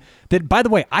game. That, by the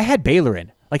way, I had Baylor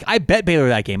in. Like, I bet Baylor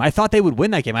that game. I thought they would win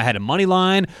that game. I had a money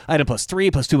line. I had a +3,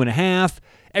 +2.5,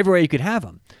 everywhere you could have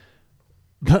them.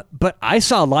 But I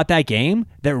saw a lot that game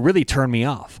that really turned me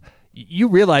off. You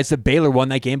realize that Baylor won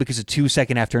that game because of 2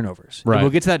 second-half turnovers. Right. And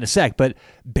we'll get to that in a sec. But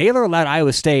Baylor allowed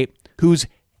Iowa State, who's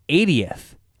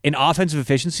 80th in offensive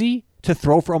efficiency, to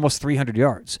throw for almost 300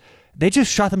 yards. They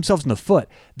just shot themselves in the foot.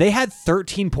 They had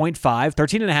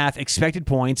 13.5 expected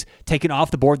points taken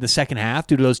off the board in the second half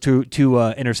due to those two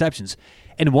interceptions.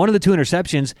 And one of the 2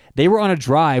 interceptions, they were on a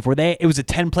drive where it was a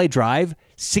 10-play drive,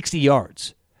 60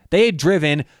 yards. They had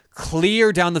driven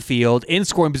clear down the field in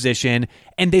scoring position,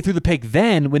 and they threw the pick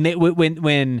then when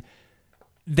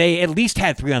they at least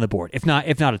had 3 on the board, if not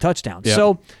a touchdown. Yeah.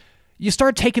 So you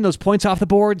start taking those points off the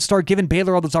board, start giving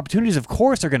Baylor all those opportunities. Of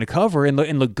course, they're going to cover and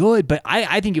look good, but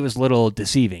I think it was a little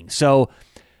deceiving. So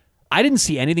I didn't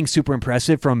see anything super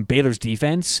impressive from Baylor's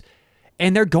defense,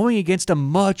 and they're going against a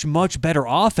much, much better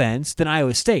offense than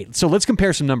Iowa State. So let's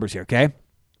compare some numbers here, okay?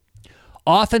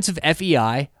 Offensive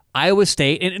FEI, Iowa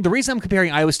State, and the reason I'm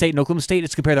comparing Iowa State and Oklahoma State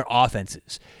is to compare their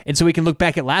offenses. And so we can look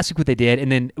back at last week what they did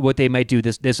and then what they might do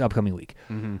this upcoming week.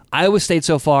 Mm-hmm. Iowa State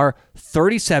so far,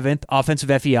 37th offensive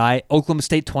FEI, Oklahoma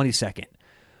State 22nd.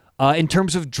 In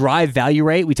terms of drive value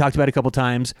rate, we talked about it a couple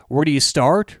times. Where do you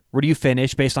start? Where do you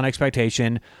finish based on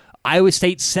expectation? Iowa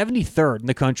State 73rd in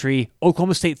the country,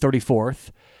 Oklahoma State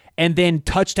 34th. And then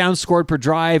touchdowns scored per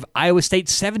drive, Iowa State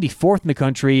 74th in the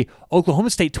country, Oklahoma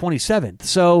State 27th.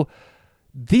 So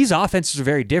these offenses are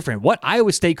very different. What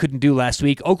Iowa State couldn't do last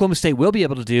week, Oklahoma State will be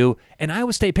able to do, and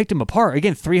Iowa State picked them apart.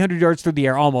 Again, 300 yards through the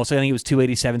air almost. I think it was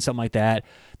 287, something like that.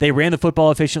 They ran the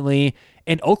football efficiently,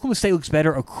 and Oklahoma State looks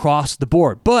better across the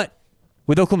board. But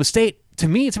with Oklahoma State, to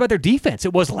me, it's about their defense.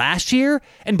 It was last year,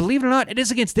 and believe it or not, it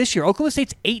is against this year. Oklahoma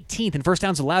State's 18th in first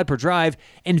downs allowed per drive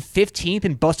and 15th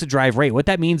in busted drive rate. What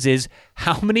that means is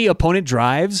how many opponent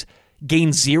drives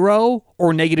gain 0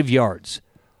 or negative yards.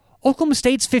 Oklahoma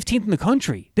State's 15th in the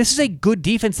country. This is a good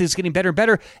defense that's getting better and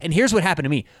better. And here's what happened to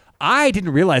me. I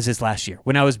didn't realize this last year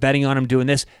when I was betting on him doing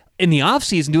this. In the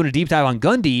offseason, doing a deep dive on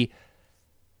Gundy,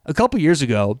 a couple years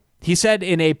ago, he said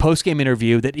in a post-game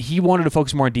interview that he wanted to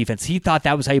focus more on defense. He thought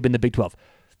that was how he'd been in the Big 12.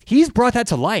 He's brought that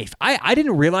to life. I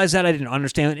didn't realize that. I didn't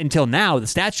understand it until now. The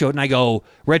stats showed, and I go,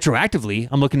 retroactively,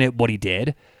 I'm looking at what he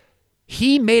did.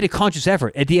 He made a conscious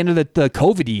effort at the end of the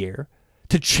COVID year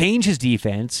to change his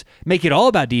defense, make it all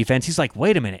about defense. He's like,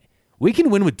 wait a minute. We can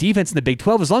win with defense in the Big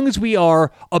 12 as long as we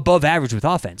are above average with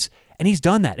offense. And he's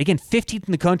done that. Again, 15th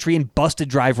in the country in busted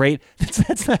drive rate.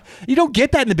 That's not, you don't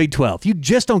get that in the Big 12. You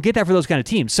just don't get that for those kind of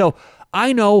teams. So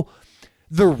I know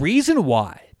the reason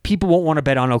why people won't want to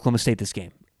bet on Oklahoma State this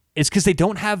game is because they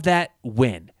don't have that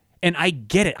win. And I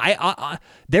get it.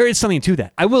 There is something to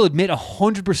that. I will admit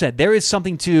 100%. There is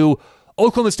something to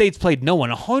Oklahoma State's played no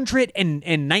one,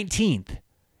 119th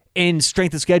in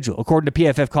strength of schedule, according to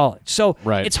PFF College. So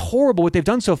It's horrible what they've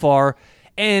done so far.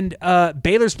 And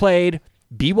Baylor's played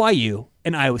BYU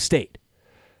and Iowa State.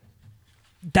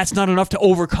 That's not enough to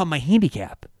overcome my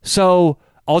handicap. So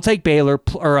I'll take Baylor.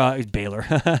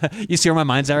 You see where my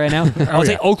mind's at right now? I'll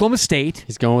take Oklahoma State.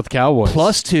 He's going with Cowboys.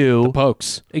 +2. The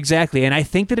Pokes. Exactly. And I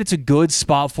think that it's a good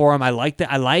spot for him. I like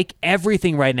that. I like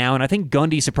everything right now. And I think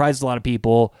Gundy surprised a lot of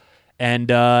people. And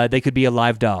they could be a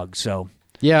live dog. So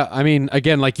Yeah, I mean,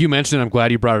 again, like you mentioned, I'm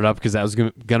glad you brought it up because that was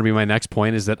going to be my next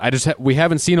point. Is that we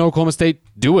haven't seen Oklahoma State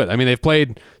do it. I mean, they've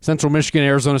played Central Michigan,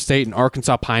 Arizona State, and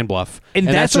Arkansas Pine Bluff, and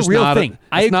that's just a real not thing.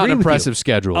 I agree not an impressive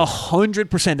schedule.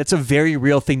 100%. That's a very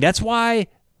real thing. That's why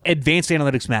advanced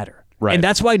analytics matter, right? And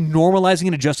that's why normalizing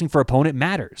and adjusting for opponent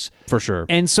matters for sure.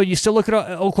 And so you still look at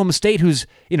Oklahoma State, who's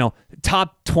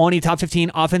top 20, top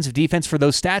 15 offensive defense for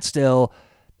those stats. Still,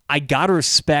 I gotta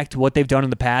respect what they've done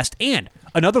in the past. And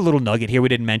another little nugget here we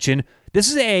didn't mention. This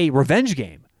is a revenge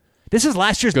game. This is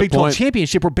last year's Big 12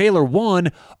 championship where Baylor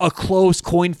won a close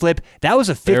coin flip. That was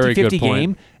a 50-50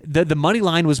 game. The money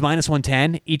line was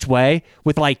 -110 each way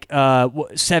with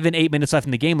 7-8 minutes left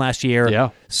in the game last year.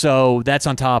 Yeah. So that's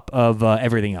on top of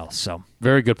everything else. So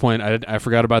very good point. I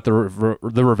forgot about the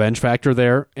revenge factor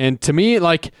there. And to me,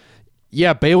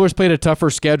 Baylor's played a tougher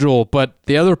schedule, but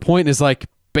the other point is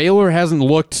Baylor hasn't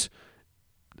looked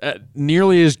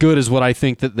nearly as good as what I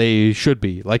think that they should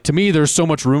be. To me, there's so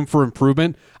much room for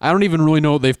improvement. I don't even really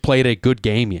know if they've played a good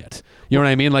game yet. You know what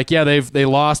I mean? They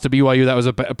lost to BYU. That was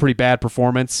a pretty bad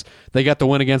performance. They got the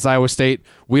win against Iowa State.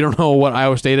 We don't know what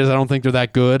Iowa State is. I don't think they're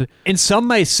that good. And some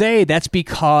may say that's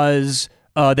because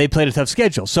they played a tough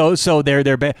schedule. So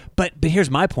they're bad. But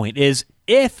here's my point: is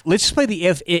let's just play the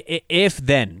if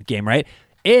then game, right?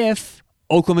 If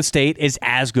Oklahoma State is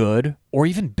as good or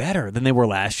even better than they were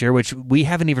last year, which we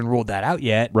haven't even ruled that out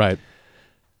yet. Right.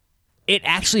 It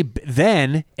actually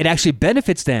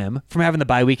benefits them from having the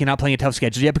bye week and not playing a tough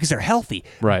schedule yet because they're healthy.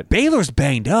 Right. Baylor's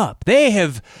banged up. They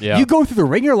have. Yeah. You go through the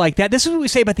ringer like that. This is what we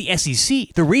say about the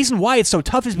SEC. The reason why it's so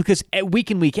tough is because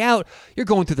week in, week out, you're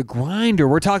going through the grinder.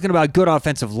 We're talking about good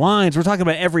offensive lines. We're talking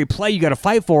about every play. You got to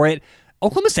fight for it.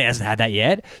 Oklahoma State hasn't had that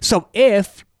yet. So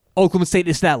if Oklahoma State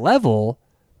is that level,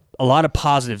 a lot of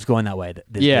positives going that way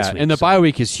this week. And the bye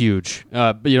week is huge.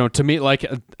 To me,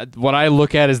 what I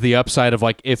look at is the upside of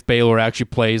if Baylor actually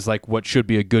plays what should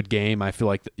be a good game. I feel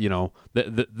like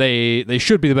they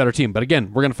should be the better team. But again,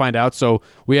 we're going to find out. So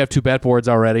we have 2 bet boards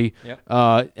already. Yep.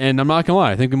 And I'm not going to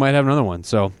lie, I think we might have another one.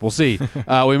 So we'll see.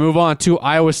 We move on to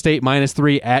Iowa State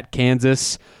 -3 at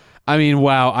Kansas. I mean,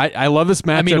 wow. I love this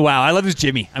matchup. I mean, wow. I love this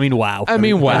Jimmy. I mean, wow.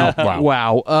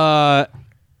 Wow.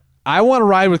 I want to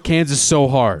ride with Kansas so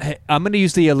hard. Hey, I'm going to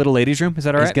use the little ladies' room. Is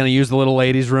that all right? He's going to use the little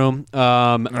ladies' room.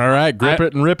 All right, grip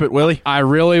it and rip it, Willie. I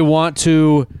really want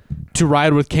to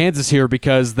ride with Kansas here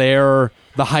because they're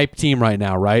the hype team right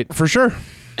now, right? For sure.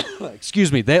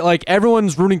 Excuse me. They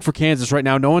everyone's rooting for Kansas right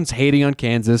now. No one's hating on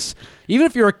Kansas. Even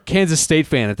if you're a Kansas State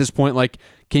fan at this point,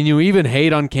 can you even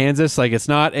hate on Kansas? It's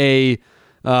not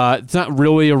it's not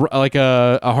really a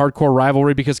hardcore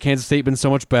rivalry because Kansas State been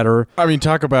so much better. I mean,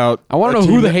 talk about. I want to know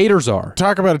who the haters are.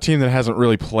 Talk about a team that hasn't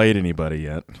really played anybody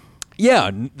yet.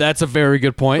 Yeah, that's a very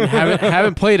good point.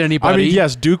 Haven't played anybody. I mean,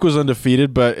 yes, Duke was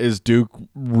undefeated, but is Duke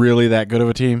really that good of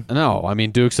a team? No, I mean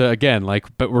Duke's again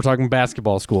but we're talking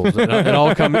basketball schools.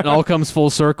 It all comes full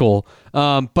circle.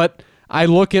 But I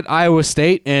look at Iowa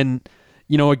State, and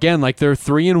again, they're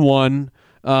 3-1.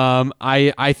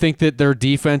 I think that their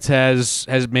defense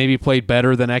has maybe played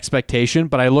better than expectation,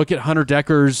 but I look at Hunter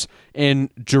Dekkers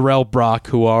and Jarrell Brock,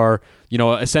 who are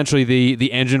essentially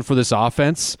the engine for this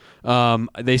offense.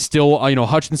 They still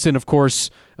Hutchinson, of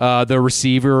course, the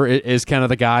receiver is kind of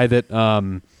the guy that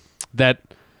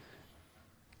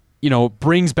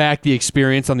brings back the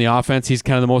experience on the offense. He's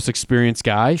kind of the most experienced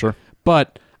guy. Sure,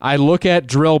 but I look at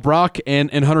Jarrell Brock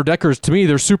and Hunter Dekkers. To me,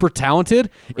 they're super talented,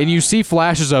 and you see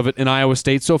flashes of it in Iowa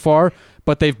State so far,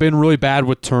 but they've been really bad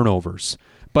with turnovers.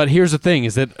 But here's the thing,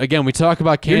 is that, again, we talk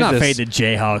about Kansas. You're not fading the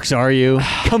Jayhawks, are you?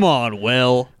 Come on,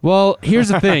 Will. Well, here's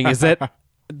the thing, is that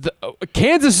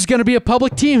Kansas is going to be a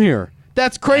public team here.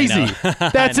 That's crazy.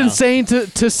 That's insane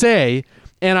to say.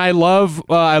 And I love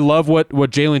what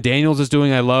Jalen Daniels is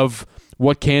doing. I love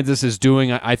what Kansas is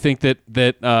doing. I think that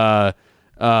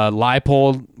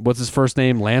Leipold, what's his first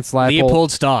name? Lance Leipold?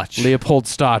 Leopold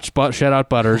Stotch. But shout out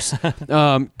Butters.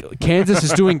 Kansas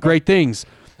is doing great things,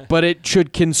 but it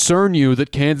should concern you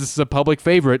that Kansas is a public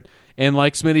favorite. And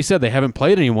like Smitty said, they haven't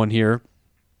played anyone here.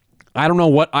 I don't know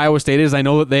what Iowa State is. I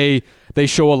know that they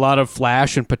show a lot of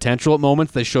flash and potential at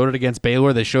moments. They showed it against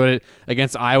Baylor. They showed it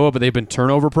against Iowa, but they've been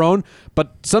turnover prone.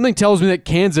 But something tells me that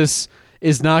Kansas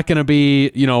is not going to be,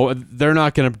 they're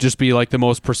not going to just be the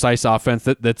most precise offense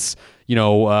that's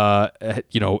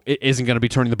it isn't going to be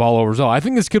turning the ball over as well. I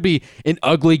think this could be an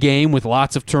ugly game with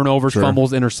lots of turnovers,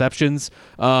 fumbles, interceptions.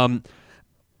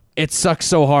 It sucks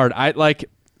so hard.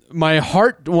 My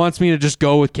heart wants me to just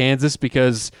go with Kansas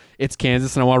because it's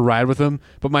Kansas and I want to ride with them,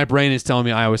 but my brain is telling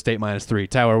me Iowa State -3.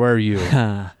 Tyler, where are you?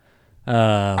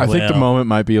 I think the moment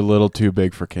might be a little too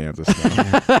big for Kansas.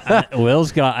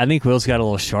 I think Will's got a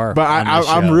little sharp. But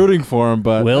I'm rooting for him.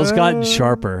 But Will's gotten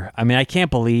sharper. I mean, I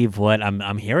can't believe what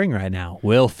I'm hearing right now.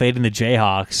 Will fading the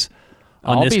Jayhawks.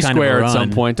 I'll be square at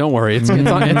some point. Don't worry. It's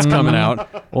coming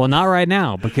out. Well, not right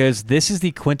now, because this is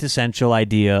the quintessential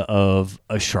idea of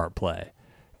a sharp play.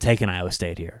 Taking Iowa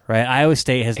State here, right? Iowa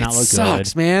State has not looked good. It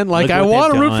sucks, man. Like, I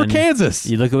want to root for Kansas.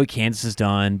 You look at what Kansas has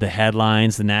done, the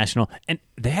headlines, the national, and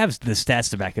they have the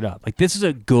stats to back it up. Like, this is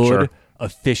a good,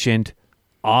 efficient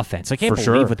offense. I can't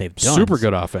believe what they've done. Super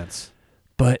good offense.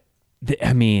 But,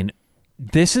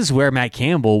 this is where Matt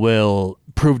Campbell will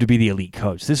prove to be the elite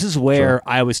coach. This is where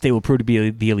Iowa State will prove to be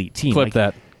the elite team. Clip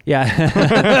that.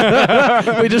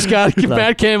 Yeah. We just got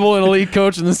Matt Campbell and elite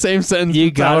coach in the same sentence.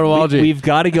 We've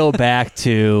got to go back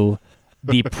to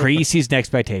the preseason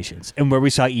expectations and where we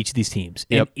saw each of these teams.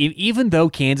 Yep. And even though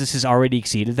Kansas has already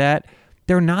exceeded that,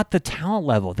 they're not the talent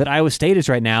level that Iowa State is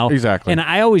right now. Exactly. And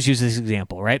I always use this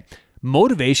example, right?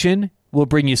 Motivation will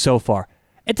bring you so far.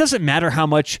 It doesn't matter how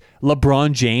much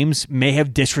LeBron James may have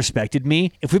disrespected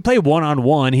me. If we play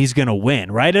one-on-one, he's going to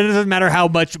win, right? It doesn't matter how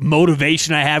much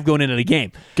motivation I have going into the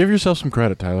game. Give yourself some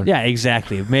credit, Tyler. Yeah,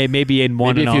 exactly. Maybe in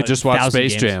one. Maybe if you just watch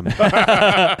Space games.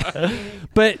 Jam.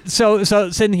 But so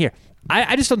sitting here,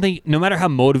 I just don't think, no matter how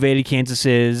motivated Kansas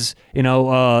is,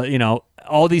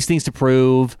 all these things to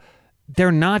prove,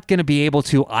 they're not going to be able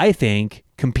to, I think,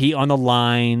 compete on the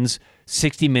lines,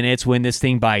 60 minutes, win this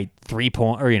thing by 3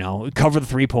 points, or, cover the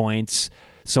 3 points.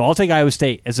 So I'll take Iowa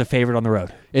State as a favorite on the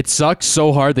road. It sucks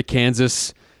so hard that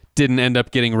Kansas didn't end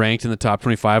up getting ranked in the top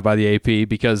 25 by the AP,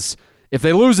 because if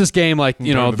they lose this game,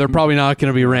 they're probably not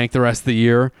going to be ranked the rest of the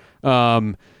year.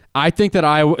 I think that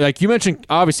like you mentioned,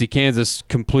 obviously Kansas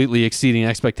completely exceeding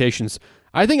expectations.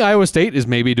 I think Iowa State is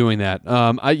maybe doing that.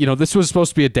 This was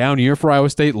supposed to be a down year for Iowa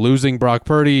State, losing Brock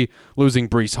Purdy, losing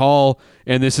Breece Hall,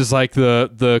 and this is like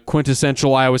the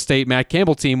quintessential Iowa State Matt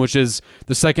Campbell team, which is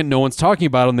the second no one's talking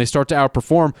about them. They start to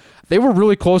outperform. They were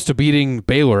really close to beating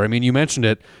Baylor. I mean, you mentioned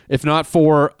it. If not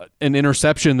for an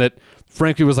interception that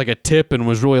frankly was like a tip and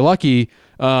was really lucky,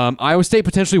 Iowa State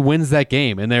potentially wins that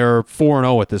game, and they're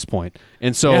 4-0 at this point.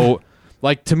 And so... Yeah.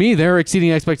 Like, to me, they're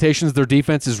exceeding expectations. Their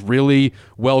defense is really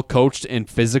well coached and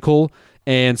physical.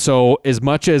 And so as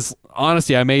much as,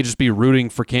 honestly, I may just be rooting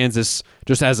for Kansas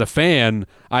just as a fan,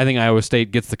 I think Iowa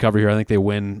State gets the cover here. I think they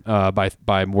win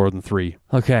by more than 3.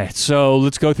 Okay, so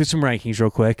let's go through some rankings real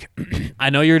quick.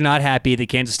 I know you're not happy that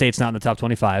Kansas State's not in the top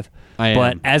 25. I am.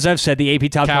 But as I've said, the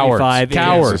AP top 25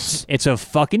 Cowards. It's a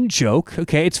fucking joke,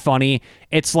 okay? It's funny.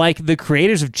 It's like the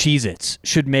creators of Cheez-Its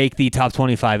should make the top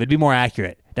 25. It'd be more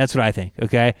accurate. That's what I think,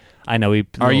 okay? I know we...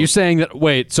 Are you saying that...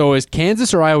 Wait, so is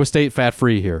Kansas or Iowa State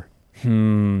fat-free here?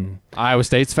 Iowa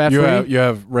State's fat-free? You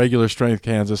have regular strength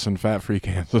Kansas and fat-free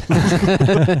Kansas.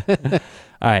 All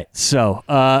right, so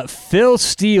Phil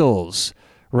Steele's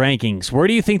rankings. Where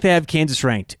do you think they have Kansas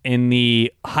ranked in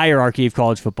the hierarchy of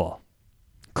college football?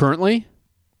 Currently?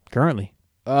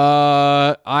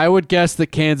 I would guess that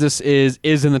Kansas is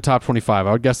in the top 25.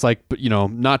 I would guess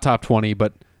not top 20,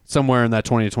 but somewhere in that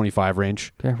 20 to 25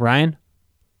 range. Okay, Ryan?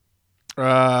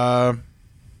 30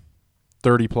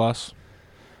 plus.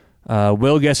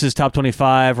 Will guesses top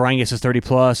 25. Ryan guesses 30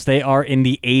 plus. They are in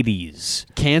the 80s.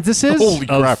 Kansas is? Holy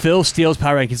crap. Phil Steele's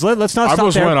power rankings. Let's not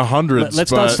stop there. I almost went 100s.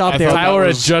 Let's not stop there. Tyler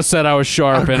had just said I was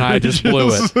sharp, and I just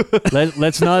blew it.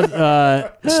 Let's not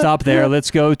stop there.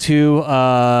 Let's go to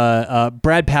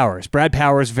Brad Powers. Brad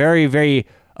Powers, very, very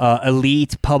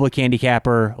elite public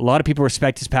handicapper. A lot of people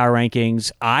respect his power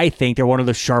rankings. I think they're one of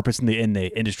the sharpest in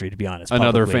the industry, to be honest.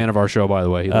 Another fan of our show, by the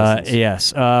way.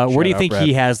 Yes. Where do you think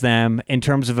he has them in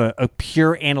terms of a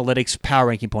pure analytics power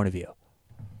ranking point of view?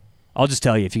 I'll just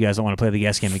tell you if you guys don't want to play the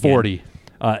guess game again. 40.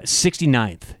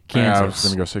 69th, Kansas. Yeah, I was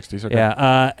going to go 60s. Okay.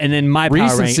 Yeah, and then my power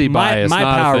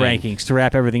rankings to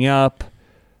wrap everything up.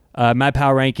 My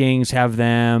power rankings have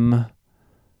them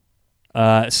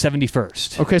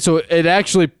 71st. Okay, so it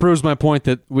actually proves my point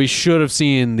that we should have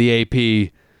seen the AP.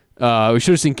 We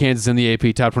should have seen Kansas in the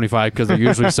AP top 25 because they're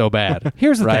usually so bad.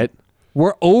 Here's the thing.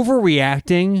 We're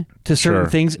overreacting to certain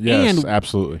things. Yes,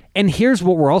 absolutely. And here's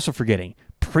what we're also forgetting.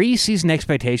 Preseason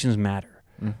expectations matter.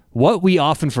 What we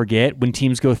often forget when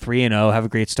teams go 3-0, have a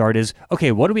great start is,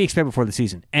 okay, what do we expect before the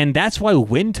season? And that's why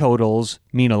win totals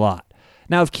mean a lot.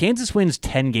 Now, if Kansas wins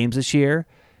 10 games this year,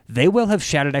 they will have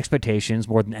shattered expectations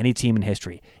more than any team in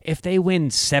history. If they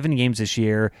win 7 games this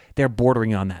year, they're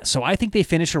bordering on that. So I think they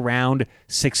finish around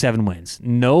 6-7 wins.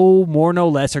 No more, no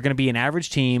less. They're going to be an average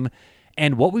team.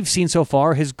 And what we've seen so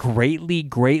far has greatly,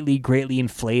 greatly, greatly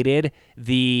inflated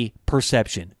the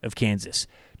perception of Kansas.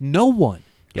 No one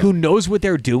who knows what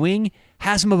they're doing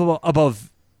has them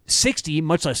above 60,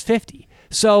 much less 50.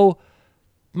 So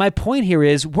my point here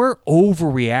is we're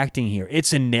overreacting here.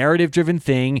 It's a narrative-driven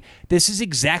thing. This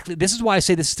is why I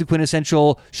say this is the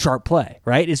quintessential sharp play,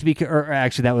 right? Is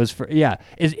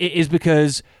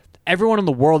because everyone in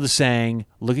the world is saying,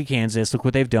 look at Kansas, look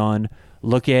what they've done,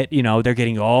 look at, they're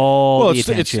getting all the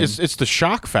attention. It's the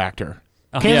shock factor.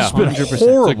 Kansas has been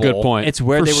horrible. That's a good point. It's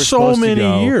where for they were so supposed many to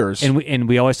go. years. And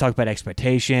we always talk about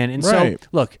expectation. And Right. so,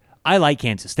 look, I like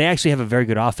Kansas. They actually have a very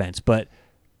good offense, but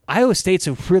Iowa State's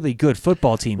a really good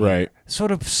football team. Right. So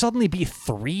to suddenly be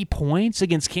 3 points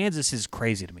against Kansas is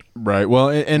crazy to me. Right. Well,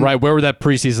 and right, where would that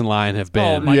preseason line have been?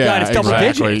 Oh, my God, it's double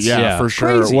exactly. digits. Yeah, for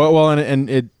sure. Crazy. Well, and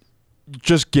it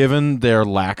just given their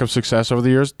lack of success over the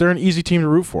years, they're an easy team to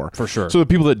root for sure. So the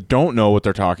people that don't know what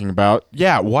they're talking about,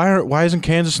 why isn't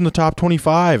Kansas in the top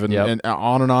 25 and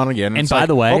on again? And by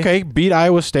the way, okay, beat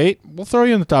Iowa State, we'll throw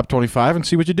you in the top 25 and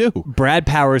see what you do. Brad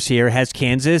Powers here has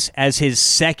Kansas as his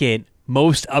second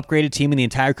most upgraded team in the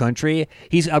entire country.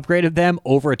 He's upgraded them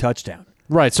over a touchdown.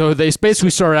 Right, so they basically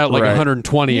started out like Right.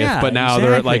 120th, but now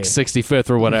they're at like 65th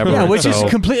or whatever. Yeah, which is So-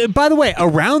 complete. By the way,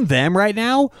 around them right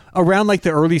now, around like the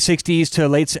early 60s to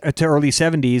early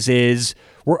 70s is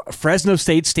Fresno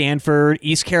State, Stanford,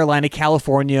 East Carolina,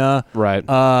 California. Right.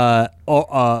 Where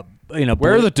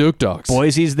are the Duke Dogs?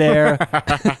 Boise's there.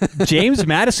 James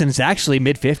Madison's actually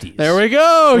mid-50s. There we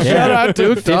go. Shout out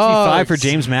Duke 55 Dogs. for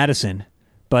James Madison.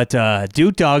 But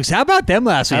Duke Dogs, how about them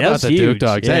last week? How That about was the huge. Duke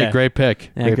Dogs? Yeah. Hey, great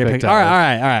pick. Yeah, great pick. All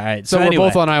Tyler. right. So we're anyway,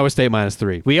 both on Iowa State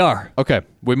 -3. We are. Okay,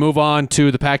 we move on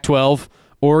to the Pac-12.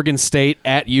 Oregon State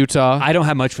at Utah. I don't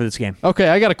have much for this game. Okay,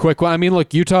 I got a quick one. I mean,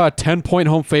 look, Utah, a 10-point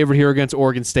home favorite here against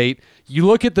Oregon State. You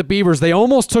look at the Beavers; they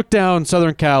almost took down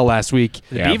Southern Cal last week.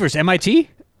 The Beavers, MIT?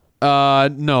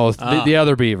 No, the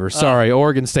other Beavers. Sorry,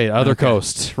 Oregon State, other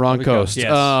coast, wrong coast.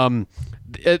 Yes.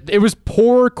 It was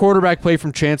poor quarterback play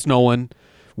from Chance Nolan.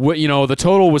 The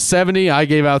total was 70. I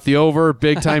gave out the over.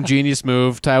 Big time genius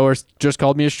move. Tyler just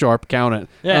called me a sharp. Count it.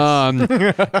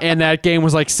 Yes. And that game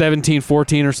was like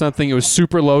 17-14 or something. It was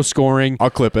super low scoring.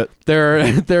 I'll clip it.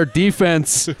 Their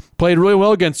defense played really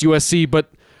well against USC,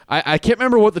 but I can't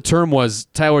remember what the term was.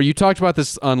 Tyler, you talked about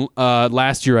this on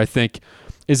last year, I think.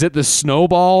 Is it the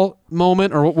snowball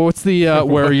moment, or what's the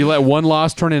where you let one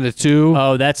loss turn into two?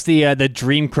 Oh, that's the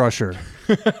Dream Crusher.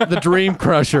 The Dream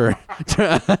Crusher.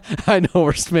 I know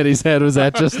where Smitty's head was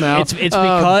at just now.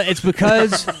 It's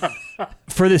because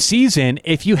for the season,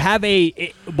 if you have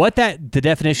the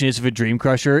definition is of a Dream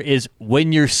Crusher is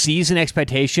when your season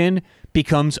expectation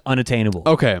becomes unattainable.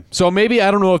 Okay, so maybe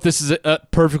I don't know if this is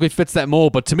perfectly fits that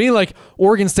mold, but to me, like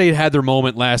Oregon State had their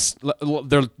moment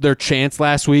their chance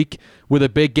last week with a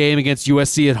big game against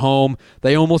USC at home.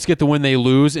 They almost get the win, they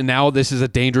lose, and now this is a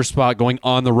dangerous spot going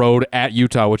on the road at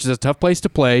Utah, which is a tough place to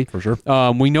play. For sure.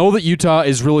 We know that Utah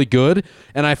is really good,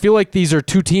 and I feel like these are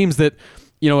two teams that,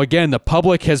 again, the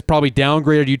public has probably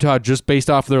downgraded Utah just based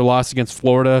off of their loss against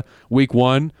Florida week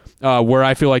 1, where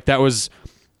I feel like that was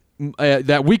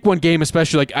that week 1 game,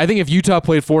 especially. Like, I think if Utah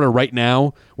played Florida right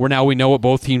now, where now we know what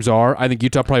both teams are, I think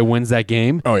Utah probably wins that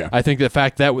game. Oh, yeah. I think the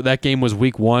fact that game was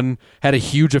week 1 had a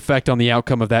huge effect on the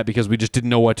outcome of that because we just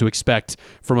didn't know what to expect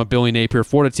from a Billy Napier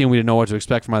Florida team. We didn't know what to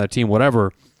expect from either team,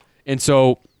 whatever. And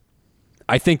so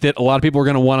I think that a lot of people are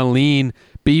going to want to lean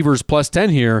Beavers +10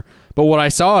 here. But what I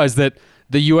saw is that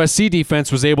the USC defense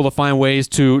was able to find ways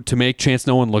to make Chance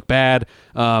Nolan look bad.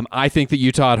 I think that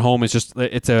Utah at home is just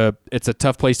it's a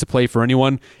tough place to play for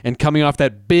anyone. And coming off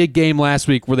that big game last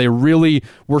week where they really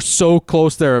were so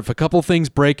close there, if a couple of things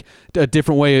break a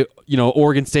different way,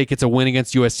 Oregon State gets a win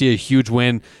against USC, a huge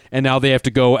win, and now they have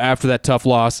to go after that tough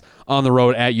loss on the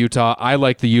road at Utah. I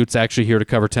like the Utes actually here to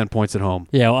cover 10 points at home.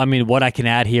 Yeah, well, I mean, what I can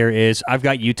add here is I've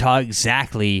got Utah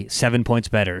exactly 7 points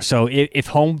better. So if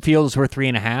home field is worth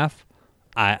 3.5.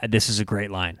 This is a great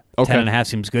line. Okay. 10.5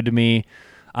 seems good to me.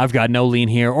 I've got no lean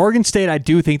here. Oregon State, I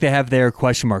do think they have their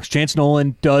question marks. Chance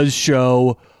Nolan does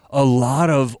show a lot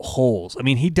of holes. I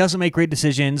mean, he doesn't make great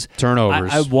decisions.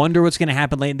 Turnovers. I wonder what's going to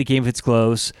happen late in the game if it's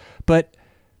close. But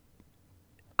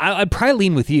I'd probably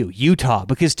lean with you, Utah,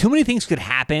 because too many things could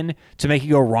happen to make it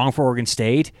go wrong for Oregon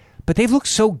State. But they've looked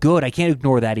so good, I can't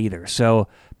ignore that either. So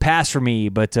pass for me,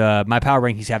 but my power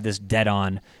rankings have this dead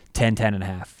on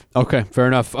 10.5. Okay, fair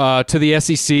enough. To the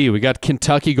SEC, we got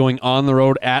Kentucky going on the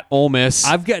road at Ole Miss.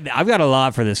 I've got a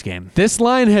lot for this game. This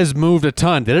line has moved a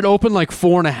ton. Did it open like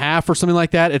 4.5 or something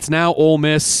like that? It's now Ole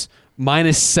Miss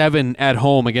 -7 at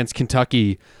home against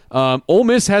Kentucky. Ole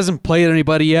Miss hasn't played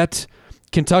anybody yet.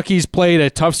 Kentucky's played a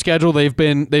tough schedule. They've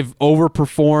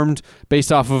overperformed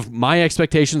based off of my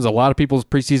expectations, a lot of people's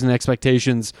preseason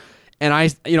expectations. And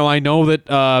I know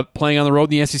that playing on the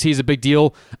road in the SEC is a big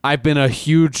deal. I've been a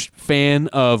huge fan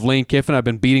of Lane Kiffin. I've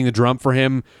been beating the drum for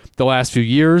him the last few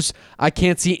years. I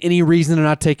can't see any reason to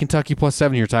not take Kentucky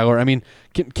 +7 here, Tyler. I mean,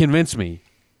 convince me.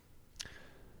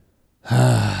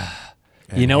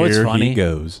 You know what's funny? He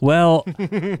goes. Well,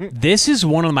 this was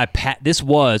one of my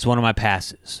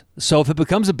passes. So if it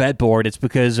becomes a bet board, it's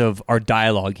because of our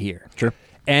dialogue here. Sure.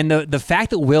 And the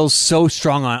fact that Will's so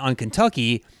strong on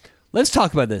Kentucky. Let's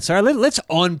talk about this. All right, let's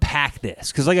unpack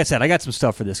this because, like I said, I got some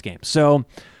stuff for this game. So,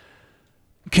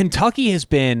 Kentucky has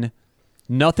been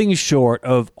nothing short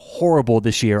of horrible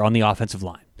this year on the offensive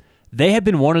line. They have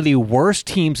been one of the worst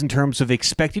teams in terms of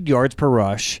expected yards per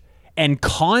rush and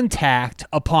contact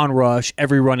upon rush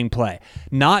every running play.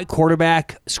 Not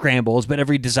quarterback scrambles, but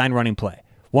every design running play.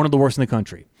 One of the worst in the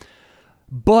country.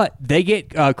 But they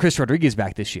get Chris Rodriguez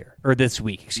back this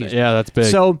week. Excuse me. Yeah, that's big.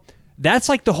 So. That's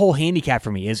like the whole handicap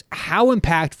for me is how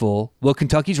impactful will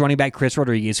Kentucky's running back Chris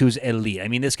Rodriguez, who's elite. I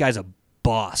mean, this guy's a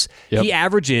boss. Yep. He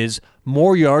averages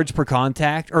more yards per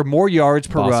contact or more yards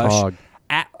per rush.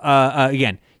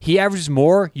 Again, he averages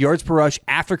more yards per rush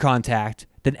after contact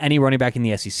than any running back in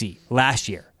the SEC last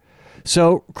year.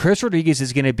 So Chris Rodriguez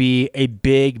is going to be a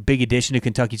big, big addition to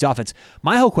Kentucky's offense.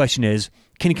 My whole question is,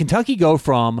 can Kentucky go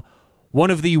from one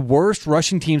of the worst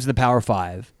rushing teams in the Power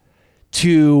 5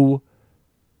 to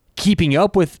keeping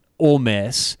up with Ole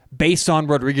Miss based on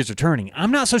Rodriguez returning?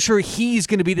 I'm not so sure he's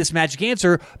going to be this magic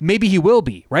answer. Maybe he will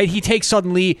be, right? He takes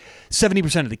suddenly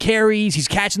 70% of the carries. He's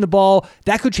catching the ball.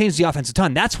 That could change the offense a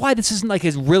ton. That's why this isn't like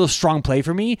a real strong play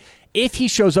for me. If he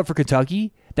shows up for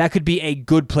Kentucky, that could be a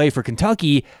good play for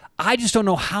Kentucky. I just don't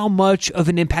know how much of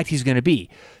an impact he's going to be.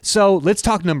 So let's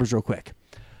talk numbers real quick.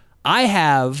 I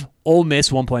have Ole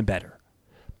Miss 1 point better.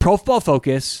 Pro Football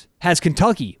Focus has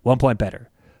Kentucky 1 point better.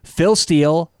 Phil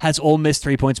Steele has Ole Miss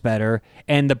 3 points better,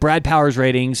 and the Brad Powers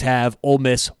ratings have Ole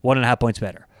Miss 1.5 points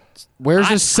better. Where's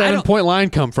this 7 point line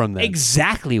come from then?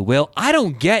 Exactly, Will. I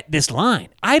don't get this line.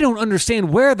 I don't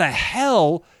understand where the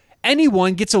hell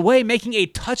anyone gets away making a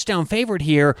touchdown favorite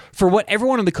here for what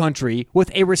everyone in the country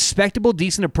with a respectable,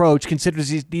 decent approach considers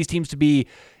these teams to be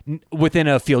within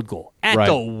a field goal. At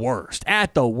the worst.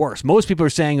 At the worst. Most people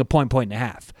are saying a point and a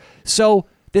half. So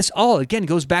this all, again,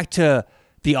 goes back to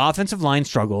the offensive line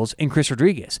struggles and Chris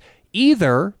Rodriguez.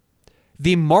 Either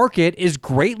the market is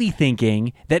greatly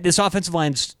thinking that this offensive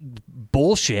line's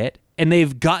bullshit and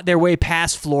they've got their way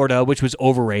past Florida, which was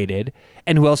overrated,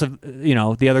 and who else have,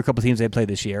 the other couple teams they played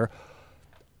this year,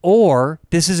 or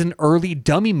this is an early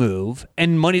dummy move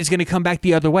and money's going to come back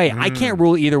the other way. I can't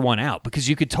rule either one out because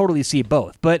you could totally see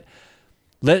both. But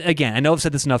again, I know I've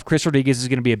said this enough. Chris Rodriguez is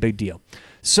going to be a big deal.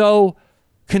 So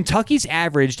Kentucky's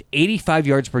averaged 85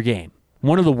 yards per game.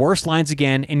 One of the worst lines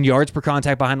again in yards per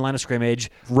contact behind the line of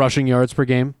scrimmage. Rushing yards per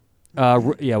game? Yeah,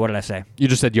 what did I say? You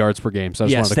just said yards per game, so I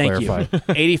just wanted to clarify.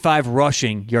 You. 85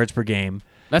 rushing yards per game.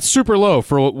 That's super low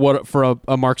for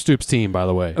a Mark Stoops team, by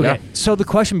the way. Okay, so the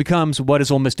question becomes, what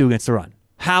does Ole Miss do against the run?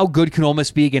 How good can Ole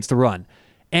Miss be against the run?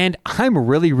 And I'm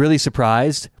really, really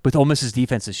surprised with Ole Miss's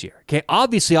defense this year. Okay,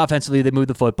 obviously, offensively, they moved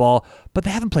the football, but they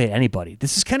haven't played anybody.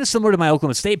 This is kind of similar to my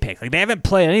Oklahoma State pick. Like, they haven't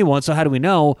played anyone, so how do we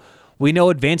know? We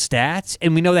know advanced stats,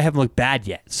 and we know they haven't looked bad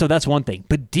yet. So that's one thing.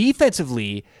 But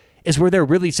defensively is where they're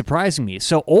really surprising me.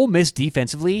 So Ole Miss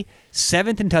defensively,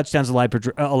 7th in touchdowns allowed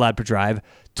per drive,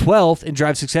 12th in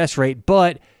drive success rate,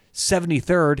 but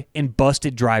 73rd in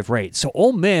busted drive rate. So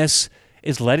Ole Miss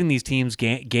is letting these teams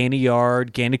gain a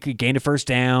yard, gain a first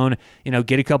down,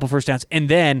 get a couple first downs, and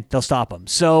then they'll stop them.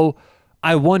 So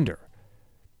I wonder,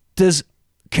 does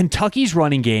Kentucky's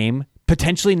running game,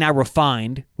 potentially now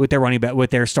refined with their running back,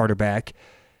 with their starter back,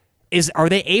 are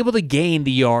they able to gain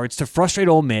the yards to frustrate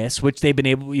Ole Miss, which they've been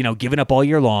able, giving up all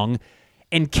year long,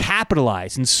 and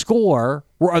capitalize and score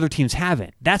where other teams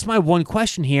haven't? That's my one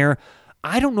question here.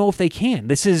 I don't know if they can.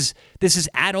 This is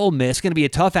at Ole Miss, going to be a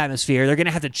tough atmosphere. They're going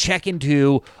to have to check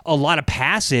into a lot of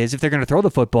passes if they're going to throw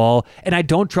the football, and I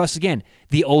don't trust, again,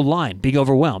 the O-line being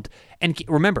overwhelmed. And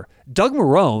remember, Doug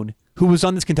Marrone, who was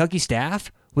on this Kentucky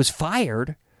staff, was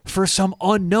fired for some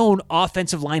unknown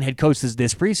offensive line head coach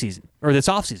this preseason or this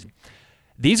offseason.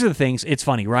 These are the things. It's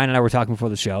funny. Ryan and I were talking before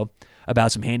the show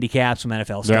about some handicaps, some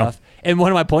NFL stuff. And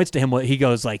one of my points to him, he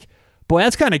goes like, boy,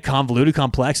 that's kind of convoluted,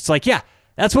 complex. It's like, yeah,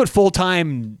 that's what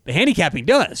full-time handicapping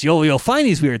does. You'll find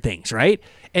these weird things, right?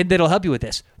 And that'll help you with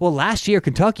this. Well, last year,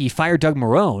 Kentucky fired Doug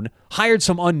Marrone, hired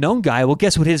some unknown guy. Well,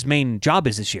 guess what his main job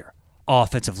is this year?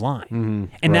 Offensive line.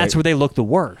 And that's where they look the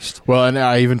worst. Well, and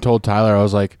I even told Tyler, I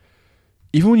was like,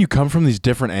 even when you come from these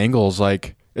different angles,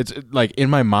 like It's like in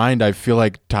my mind, I feel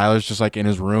like Tyler's just like in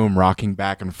his room rocking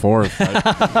back and forth.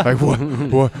 Like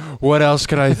what else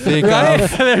can I think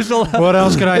of? What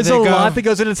else can I think of? There's a lot that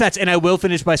goes into the stats. And I will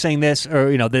finish by saying this,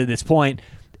 or this point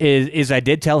is I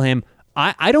did tell him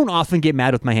I don't often get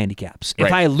mad with my handicaps.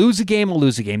 If I lose a game, I'll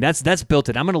lose a game. That's built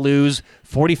in. I'm going to lose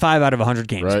 45 out of 100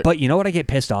 games. Right. But you know what I get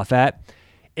pissed off at?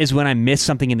 Is when I miss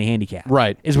something in the handicap.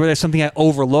 Right. Is where there's something I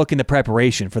overlook in the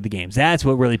preparation for the games. That's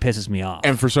what really pisses me off.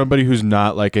 And for somebody who's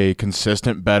not like a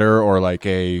consistent bettor or like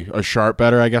a sharp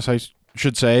bettor, I guess I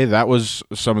should say, that was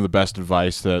some of the best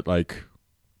advice that like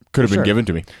could have been given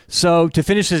to me. So to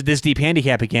finish this deep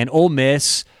handicap again, Ole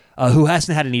Miss, who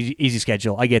hasn't had an easy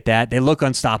schedule, I get that. They look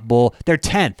unstoppable. They're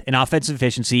 10th in offensive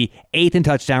efficiency, 8th in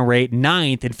touchdown rate,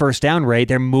 9th in first down rate.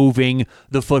 They're moving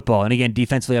the football. And again,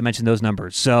 defensively, I mentioned those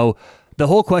numbers. So the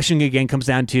whole question, again, comes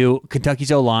down to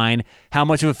Kentucky's O-line. How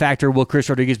much of a factor will Chris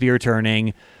Rodriguez be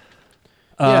returning?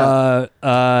 You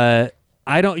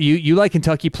like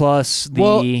Kentucky plus the...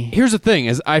 Well, here's the thing,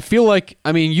 is I feel like,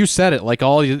 I mean, you said it, like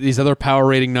all these other power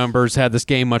rating numbers had this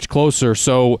game much closer,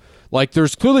 so like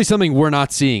there's clearly something we're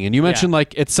not seeing. And you mentioned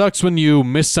like it sucks when you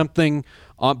miss something,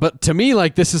 but to me,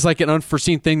 like this is like an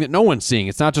unforeseen thing that no one's seeing.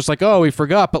 It's not just like, oh, we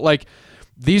forgot, but like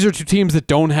these are two teams that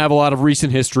don't have a lot of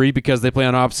recent history because they play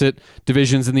on opposite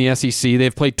divisions in the SEC.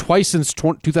 They've played twice since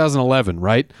 2011,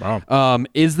 right? Wow.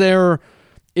 Is there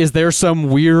some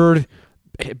weird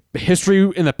history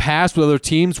in the past with other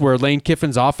teams where Lane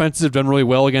Kiffin's offenses have done really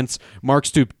well against Mark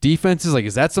Stoops defenses? Like,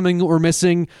 is that something that we're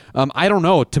missing? I don't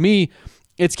know. To me,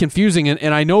 it's confusing,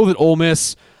 and I know that Ole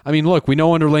Miss, I mean, look, we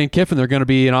know under Lane Kiffin they're going to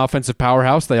be an offensive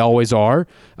powerhouse. They always are.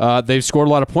 They've scored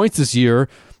a lot of points this year.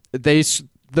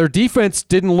 Their defense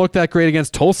didn't look that great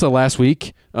against Tulsa last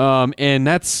week, and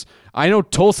I know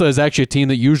Tulsa is actually a team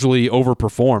that usually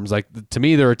overperforms. Like, to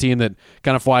me, they're a team that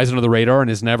kind of flies under the radar and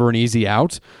is never an easy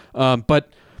out.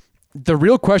 But the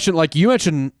real question, like you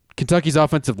mentioned, Kentucky's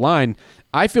offensive line,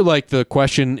 I feel like the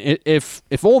question, if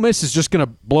Ole Miss is just going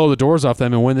to blow the doors off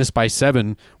them and win this by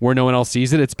 7 where no one else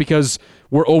sees it, it's because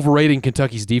we're overrating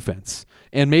Kentucky's defense.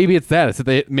 And maybe it's that. It's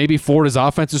that maybe Florida's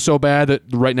offense is so bad that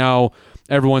right now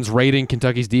everyone's rating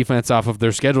Kentucky's defense off of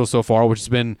their schedule so far, which has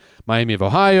been Miami of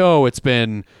Ohio, it's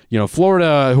been,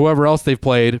 Florida, whoever else they've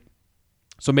played.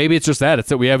 So maybe it's just that. It's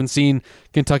that we haven't seen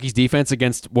Kentucky's defense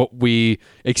against what we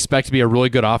expect to be a really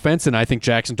good offense, and I think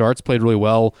Jackson Dart's played really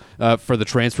well for the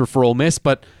transfer for Ole Miss.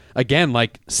 But again,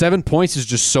 like 7 points is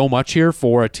just so much here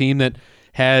for a team that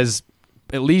has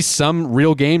at least some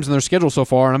real games in their schedule so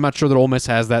far, and I'm not sure that Ole Miss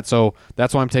has that, so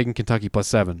that's why I'm taking Kentucky plus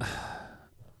 7.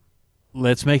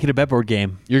 Let's make it a bet board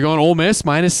game. You're going Ole Miss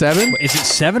minus 7? Is it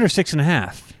 7 or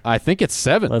 6.5? I think it's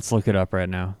 7. Let's look it up right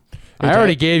now. I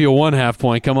already gave you 1/2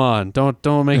 point. Come on,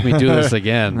 don't make me do this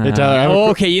again.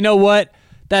 Okay, you know what?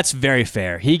 That's very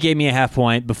fair. He gave me a 1/2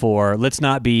 point before. Let's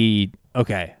not be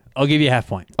okay. I'll give you a 1/2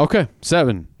 point. Okay,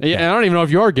 7. Yeah, I don't even know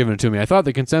if you are giving it to me. I thought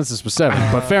the consensus was 7,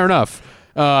 but fair enough.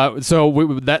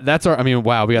 So that's our. I mean,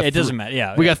 wow, we got. It doesn't matter.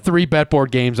 Yeah, we got 3 bet board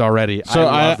games already. So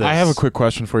I have a quick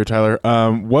question for you, Tyler.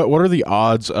 What are the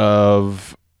odds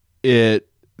of that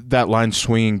line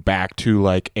swinging back to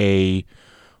like a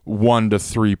 1 to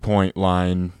 3 point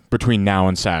line between now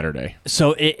and Saturday?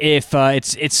 So if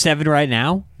it's 7 right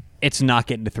now, it's not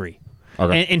getting to 3.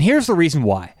 Okay. And here's the reason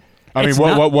why. I mean,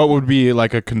 what would be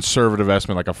like a conservative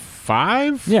estimate, like a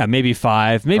 5? Yeah, maybe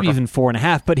 5, maybe even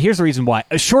 4.5. But here's the reason why.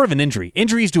 Short of an injury,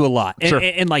 injuries do a lot,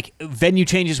 and like venue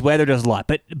changes, weather does a lot.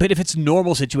 But if it's a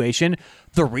normal situation,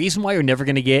 the reason why you're never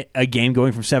going to get a game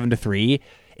going from 7 to 3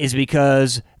 is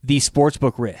because the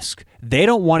sportsbook risk. They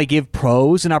don't want to give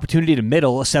pros an opportunity to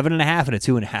middle a 7.5 and a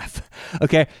 2.5.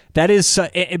 Okay, that is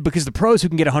because the pros who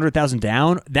can get 100,000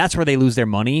 down, that's where they lose their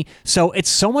money. So it's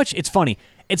so much. It's funny.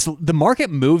 The market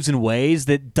moves in ways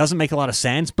that doesn't make a lot of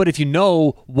sense. But if you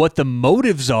know what the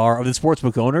motives are of the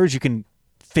sportsbook owners, you can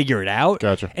figure it out.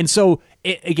 Gotcha. And so,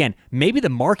 again, maybe the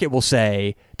market will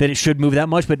say that it should move that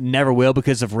much, but never will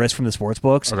because of risk from the sports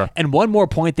books. Okay. And one more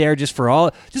point there, just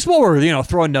while we're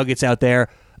throwing nuggets out there,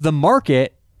 the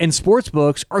market and sports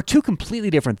books are two completely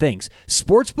different things.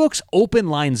 Sports books open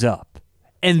lines up,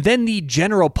 and then the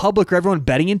general public or everyone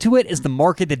betting into it is the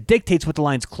market that dictates what the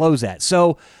lines close at.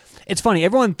 So it's funny.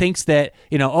 Everyone thinks that,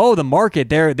 the market,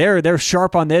 they're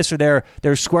sharp on this or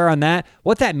they're square on that.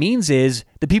 What that means is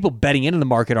the people betting into the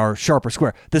market are sharp or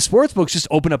square. The sports books just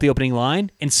open up the opening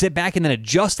line and sit back and then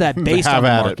adjust that based on the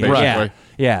market. Right.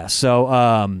 Yeah. So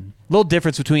little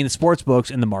difference between the sports books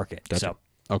and the market. Gotcha. So.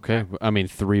 Okay, I mean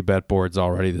 3 bet boards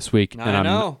already this week, I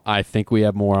know. I think we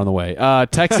have more on the way.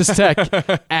 Texas Tech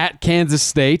at Kansas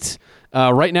State.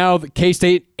 Right now, the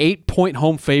K-State 8-point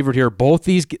home favorite here. Both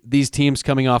these teams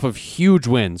coming off of huge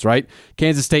wins, right?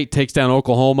 Kansas State takes down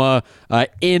Oklahoma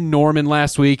in Norman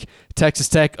last week. Texas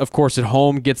Tech, of course, at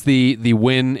home gets the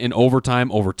win in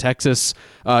overtime over Texas.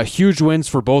 Huge wins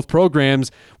for both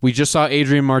programs. We just saw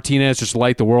Adrian Martinez just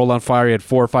light the world on fire. He had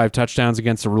 4 or 5 touchdowns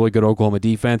against a really good Oklahoma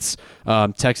defense.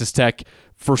 Texas Tech,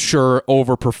 for sure,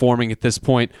 overperforming at this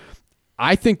point.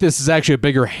 I think this is actually a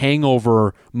bigger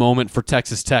hangover moment for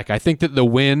Texas Tech. I think that the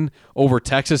win over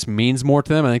Texas means more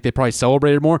to them. I think they probably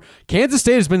celebrated more. Kansas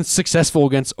State has been successful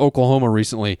against Oklahoma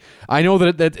recently. I know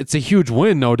that it's a huge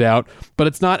win, no doubt, but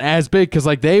it's not as big because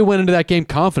they went into that game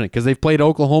confident because they've played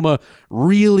Oklahoma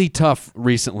really tough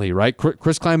recently, right?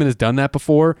 Chris Klieman has done that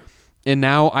before, and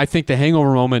now I think the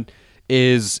hangover moment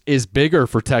is bigger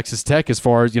for Texas Tech as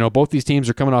far as, both these teams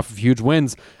are coming off of huge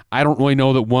wins. I don't really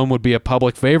know that one would be a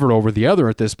public favorite over the other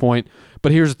at this point.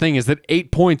 But here's the thing is that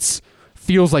 8 points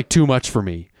feels like too much for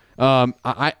me.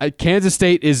 Kansas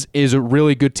State is a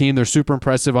really good team. They're super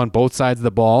impressive on both sides of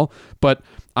the ball. But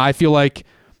I feel like,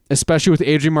 especially with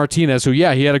Adrian Martinez, who, he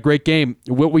had a great game.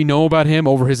 What we know about him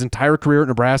over his entire career at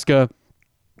Nebraska,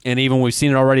 and even we've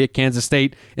seen it already at Kansas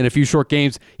State in a few short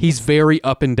games, he's very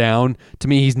up and down. To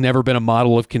me, he's never been a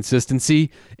model of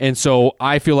consistency. And so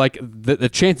I feel like the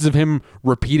chances of him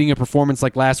repeating a performance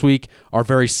like last week are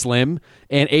very slim.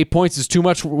 And 8 points is too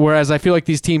much, whereas I feel like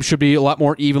these teams should be a lot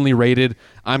more evenly rated.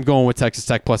 I'm going with Texas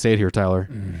Tech +8 here,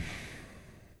 Tyler.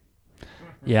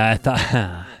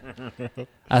 Yeah,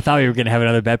 I thought we were going to have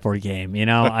another bet board game.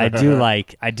 I do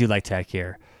like Tech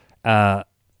here.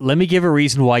 Let me give a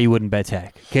reason why you wouldn't bet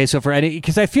Tech. Okay, so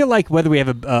because I feel like whether we have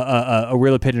a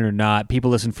real opinion or not, people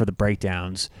listen for the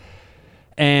breakdowns.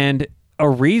 And a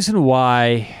reason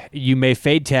why you may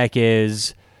fade Tech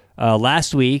is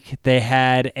last week they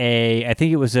had I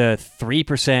think it was a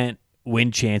 3%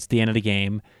 win chance at the end of the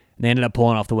game, and they ended up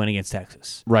pulling off the win against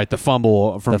Texas. Right, the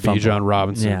fumble from Bijan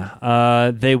Robinson.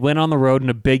 Yeah. They went on the road in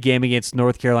a big game against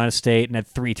North Carolina State and had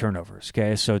 3 turnovers.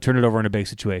 Okay, so turned it over in a big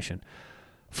situation.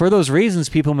 For those reasons,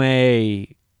 people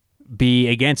may be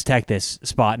against Tech this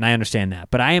spot, and I understand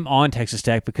that. But I am on Texas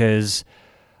Tech because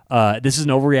this is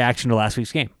an overreaction to last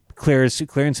week's game. Clear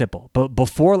and simple. But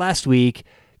before last week,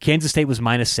 Kansas State was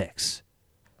 -6.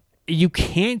 You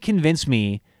can't convince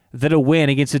me that a win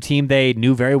against a team they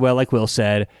knew very well, like Will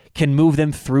said, can move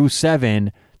them through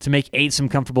 7 to make 8 some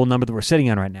comfortable number that we're sitting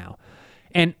on right now.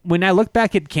 And when I look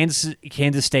back at Kansas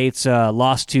State's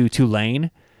loss to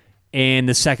Tulane in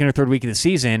the second or third week of the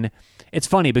season, it's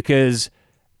funny because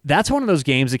that's one of those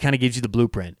games that kind of gives you the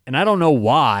blueprint. And I don't know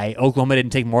why Oklahoma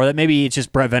didn't take more of that. Maybe it's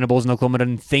just Brett Venables and Oklahoma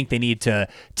didn't think they need to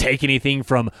take anything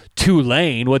from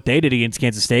Tulane, what they did against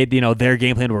Kansas State. Their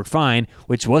game plan worked fine,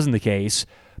 which wasn't the case.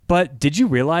 But did you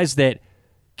realize that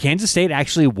Kansas State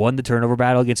actually won the turnover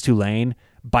battle against Tulane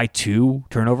by 2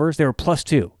 turnovers? They were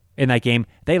 +2 in that game.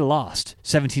 They lost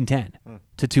 17-10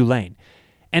 to Tulane.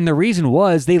 And the reason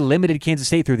was they limited Kansas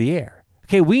State through the air.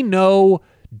 Okay, we know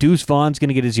Deuce Vaughn's going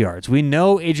to get his yards. We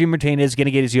know Adrian Martinez is going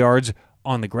to get his yards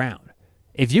on the ground.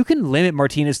 If you can limit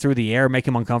Martinez through the air, make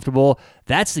him uncomfortable,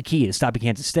 that's the key to stopping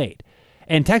Kansas State.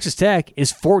 And Texas Tech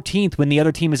is 14th when the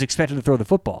other team is expected to throw the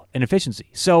football in efficiency.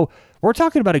 So we're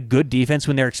talking about a good defense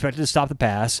when they're expected to stop the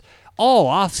pass all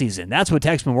offseason. That's what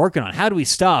Tech's been working on. How do we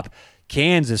stop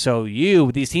Kansas, OU,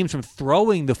 with these teams from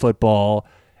throwing the football?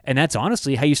 And that's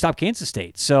honestly how you stop Kansas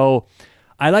State. So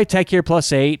I like Tech here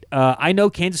 +8. I know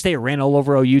Kansas State ran all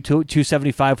over OU,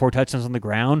 275, 4 touchdowns on the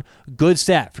ground. Good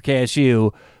stat for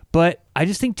KSU. But I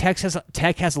just think Tech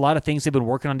has a lot of things they've been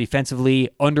working on defensively,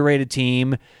 underrated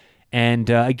team. And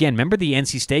again, remember the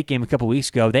NC State game a couple weeks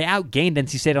ago? They outgained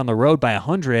NC State on the road by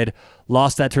 100,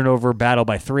 lost that turnover battle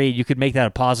by 3. You could make that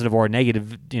a positive or a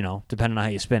negative, depending on how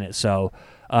you spin it. So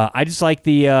I just like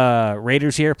the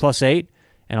Raiders here +8.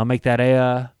 And I'll make that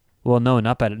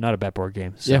not a bet board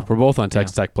game. So. Yeah, we're both on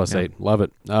Texas Tech +8. Love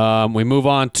it. We move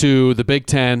on to the Big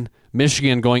Ten.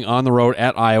 Michigan going on the road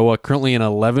at Iowa, currently an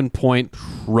 11-point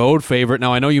road favorite.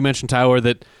 Now, I know you mentioned, Tyler,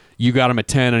 that you got him at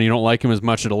 10 and you don't like him as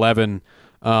much at 11.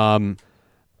 Do you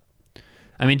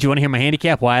want to hear my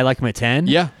handicap, why I like him at 10?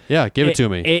 Yeah, give it to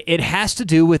me. It has to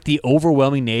do with the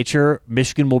overwhelming nature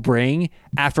Michigan will bring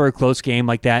after a close game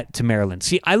like that to Maryland.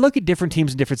 See, I look at different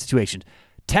teams in different situations.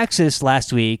 Texas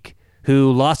last week,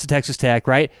 who lost to Texas Tech,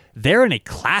 right? They're in a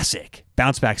classic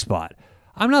bounce-back spot.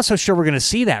 I'm not so sure we're going to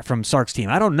see that from Sark's team.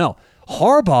 I don't know.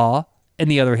 Harbaugh, on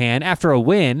the other hand, after a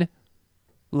win,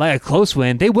 like a close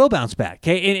win, they will bounce back,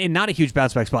 okay? And not a huge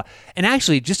bounce-back spot. And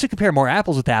actually, just to compare more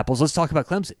apples with apples, let's talk about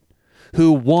Clemson,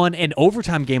 who won an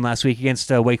overtime game last week against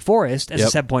Wake Forest as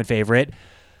a 7-point favorite.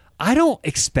 I don't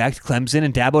expect Clemson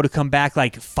and Dabo to come back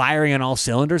like firing on all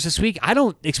cylinders this week. I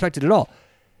don't expect it at all.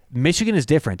 Michigan is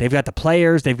different. They've got the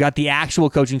players. They've got the actual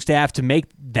coaching staff to make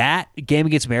that game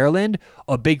against Maryland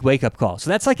a big wake-up call. So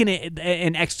that's like an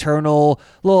external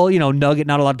little nugget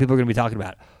not a lot of people are going to be talking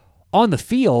about. On the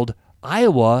field,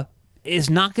 Iowa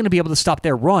is not going to be able to stop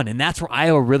their run, and that's where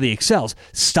Iowa really excels,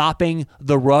 stopping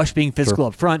the rush, being physical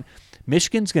up front.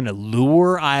 Michigan's going to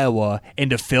lure Iowa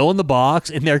into fill in the box,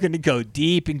 and they're going to go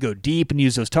deep and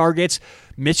use those targets.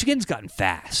 Michigan's gotten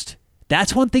fast.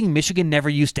 That's one thing Michigan never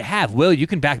used to have. Will, you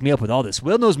can back me up with all this.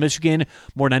 Will knows Michigan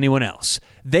more than anyone else.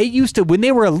 They used to, when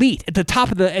they were elite at the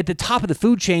top of the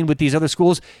food chain with these other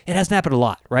schools, it hasn't happened a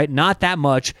lot, right? Not that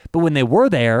much, but when they were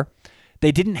there,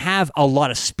 they didn't have a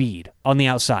lot of speed on the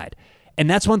outside. And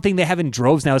that's one thing they have in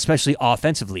droves now, especially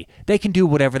offensively. They can do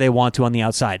whatever they want to on the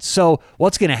outside. So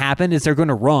what's going to happen is they're going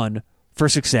to run for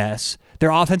success. Their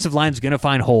offensive line is going to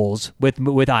find holes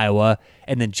with Iowa,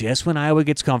 and then just when Iowa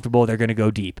gets comfortable, they're going to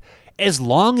go deep. As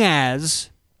long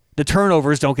as the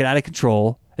turnovers don't get out of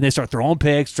control and they start throwing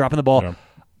picks, dropping the ball,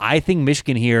 I think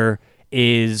Michigan here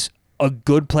is a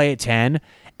good play at 10.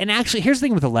 And actually, here's the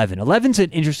thing with 11. 11's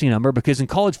an interesting number because in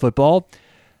college football,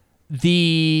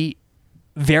 the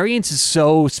variance is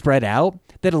so spread out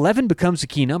that 11 becomes a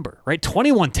key number, right?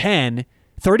 21-10,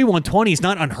 31-20 is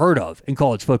not unheard of in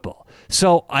college football.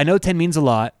 So I know 10 means a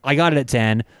lot. I got it at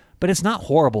 10, but it's not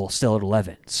horrible still at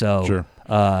 11. So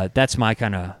that's my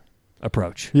kind of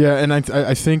approach. Yeah, and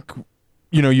I think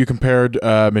you compared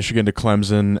Michigan to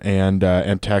Clemson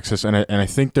and Texas, and I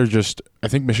think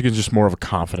Michigan's just more of a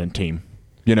confident team.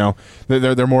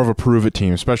 They're more of a prove it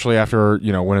team, especially after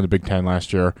winning the Big Ten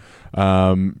last year.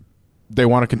 They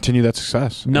want to continue that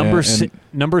success. Number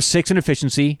 6 in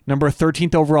efficiency, number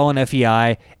 13th overall in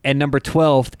FEI, and number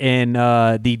 12th in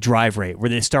the drive rate, where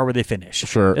they start where they finish.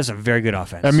 Sure. That's a very good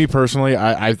offense. And me personally,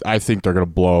 I think they're going to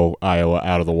blow Iowa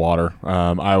out of the water.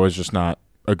 Iowa's just not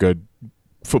a good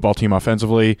football team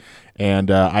offensively, and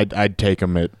I'd take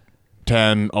them at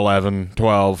 10, 11,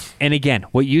 12. And again,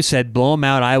 what you said, blow them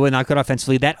out, Iowa not good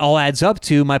offensively, that all adds up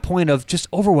to my point of just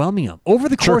overwhelming them. Over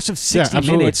the course of 60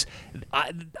 minutes,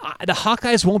 the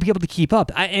Hawkeyes won't be able to keep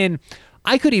up. And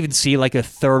I could even see like a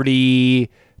 30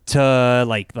 to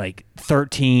like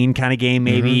 13 kind of game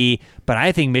maybe, but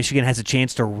I think Michigan has a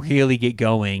chance to really get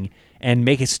going and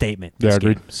make a statement this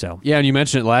game. So yeah, and you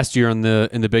mentioned it last year in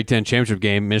the Big Ten championship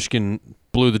game, Michigan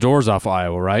blew the doors off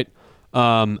Iowa, right?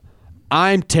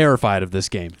 I'm terrified of this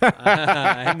game.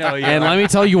 I know you and let me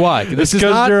tell you why. This is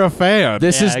because you're a fan.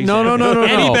 This is no.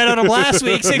 And he bet on him last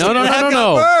week.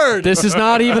 No. This is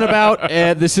not even about.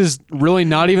 This is really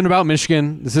not even about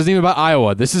Michigan. This isn't even about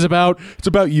Iowa. This is about. It's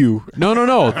about you.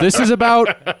 No. This is about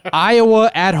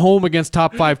Iowa at home against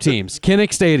top 5 teams.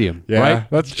 Kinnick Stadium. Yeah, right?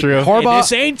 That's true. Harbaugh,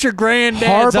 this ain't your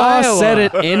granddad's Iowa. said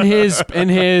it in his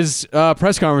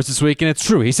press conference this week, and it's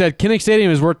true. He said Kinnick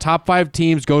Stadium is where top 5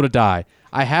 teams go to die.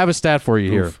 I have a stat for you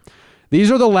here.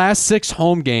 These are the last 6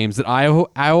 home games that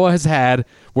Iowa has had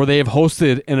where they have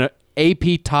hosted an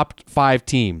AP top 5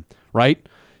 team, right?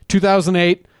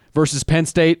 2008 versus Penn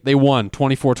State, they won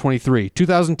 24-23.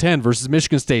 2010 versus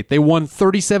Michigan State, they won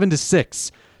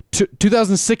 37-6.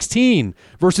 2016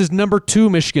 versus number 2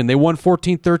 Michigan, they won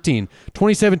 14-13.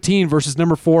 2017 versus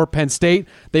number 4 Penn State,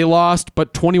 they lost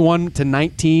but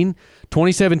 21-19.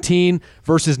 2017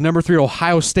 versus number 3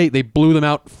 Ohio State, they blew them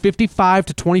out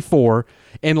 55-24.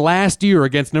 And last year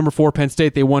against number 4 Penn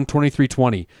State, they won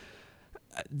 23-20.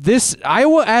 This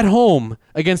Iowa at home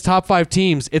against top 5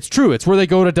 teams, it's true. It's where they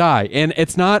go to die. And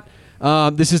it's not.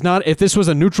 This is not. If this was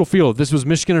a neutral field, if this was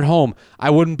Michigan at home,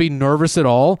 I wouldn't be nervous at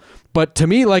all. But to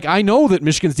me, I know that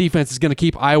Michigan's defense is going to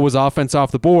keep Iowa's offense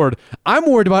off the board. I'm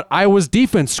worried about Iowa's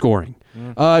defense scoring.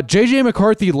 J.J.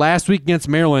 McCarthy last week against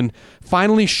Maryland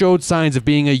finally showed signs of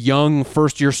being a young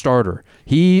first-year starter.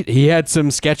 He had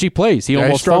some sketchy plays. He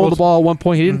almost fumbled the ball at one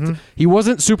point. He didn't. He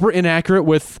wasn't super inaccurate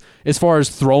with as far as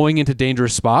throwing into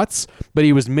dangerous spots, but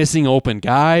he was missing open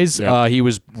guys. Yeah. He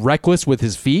was reckless with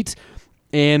his feet.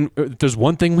 And if there's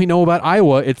one thing we know about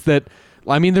Iowa, it's that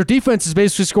their defense has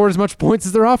basically scored as much points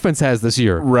as their offense has this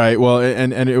year. Right. Well,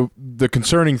 the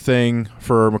concerning thing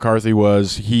for McCarthy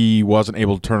was he wasn't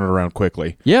able to turn it around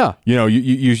quickly. Yeah.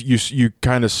 You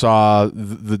kind of saw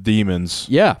the demons.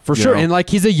 Yeah, for sure. And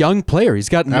he's a young player. He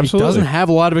doesn't have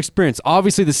a lot of experience.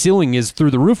 Obviously, the ceiling is through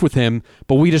the roof with him,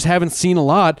 but we just haven't seen a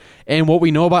lot. And what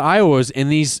we know about Iowa is in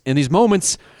these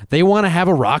moments, they want to have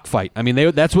a rock fight.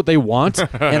 That's what they want.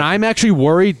 And I'm actually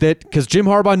worried that because Jim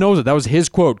Harbaugh knows it. That was his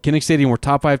quote. Kinnick Stadium, where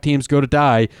top 5 teams go to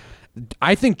die.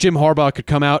 I think Jim Harbaugh could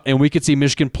come out and we could see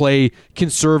Michigan play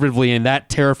conservatively, and that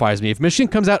terrifies me. If Michigan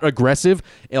comes out aggressive,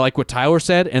 like what Tyler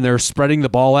said, and they're spreading the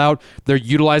ball out, they're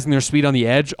utilizing their speed on the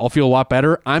edge, I'll feel a lot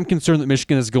better. I'm concerned that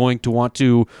Michigan is going to want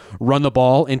to run the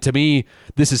ball, and to me,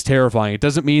 this is terrifying. It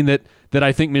doesn't mean that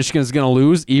I think Michigan is going to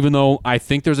lose, even though I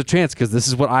think there's a chance, because this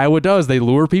is what Iowa does. They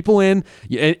lure people in.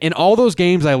 In all those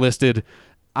games I listed,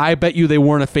 I bet you they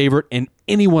weren't a favorite in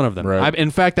any one of them. Right.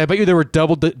 In fact, I bet you there were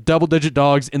double-digit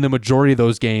dogs in the majority of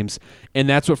those games, and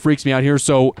that's what freaks me out here.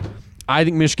 So I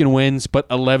think Michigan wins, but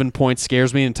 11 points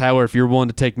scares me. And Tyler, if you're willing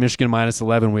to take Michigan minus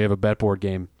 11, we have a bet board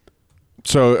game.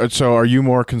 So are you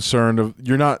more concerned of?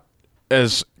 You're not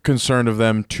as concerned of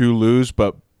them to lose,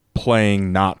 but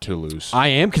playing not to lose. I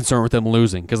am concerned with them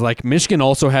losing because, like, Michigan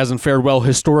also hasn't fared well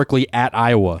historically at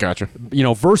Iowa. Gotcha.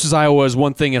 Versus Iowa is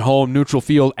one thing at home, neutral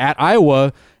field. At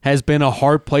Iowa has been a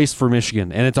hard place for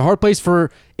Michigan, and it's a hard place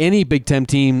for any Big Ten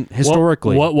team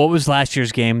historically. What was last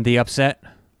year's game? The upset?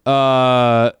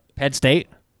 Penn State?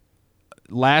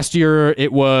 Last year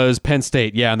it was Penn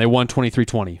State, yeah, and they won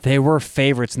 23-20. They were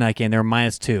favorites in that game. They were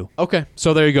 -2. Okay,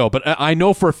 so there you go. But I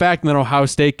know for a fact in that Ohio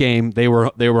State game they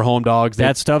were home dogs.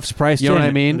 That stuff's priced in. You know what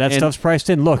I mean? That stuff's priced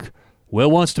in. Look, Will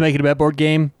wants to make it a bet board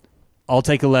game. I'll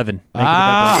take 11. Make it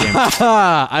a bet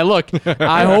board game.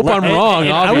 I hope I'm wrong,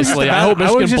 obviously. I hope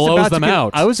Michigan blows them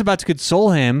out. I was about to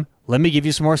console him. Let me give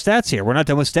you some more stats here. We're not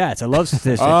done with stats. I love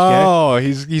statistics. Oh,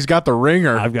 he's got the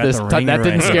ringer. I've got the ringer. That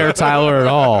didn't scare Tyler at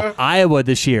all. Iowa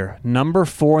this year, number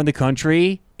 4 in the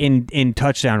country in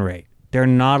touchdown rate. They're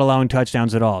not allowing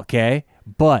touchdowns at all, okay?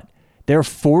 But they're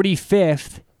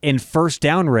 45th in first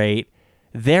down rate.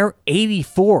 They're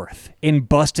 84th in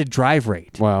busted drive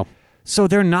rate. Wow. So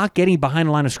they're not getting behind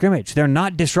the line of scrimmage. They're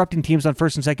not disrupting teams on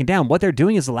first and second down. What they're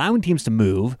doing is allowing teams to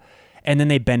move, and then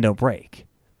they bend, don't break.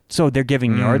 So they're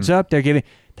giving yards up.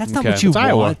 That's not what you want.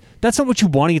 Iowa. That's not what you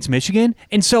want against Michigan.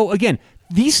 And so, again,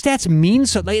 these stats mean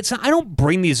so. I don't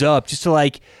bring these up just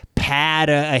to pad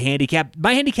a handicap.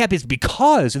 My handicap is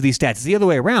because of these stats. It's the other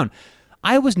way around.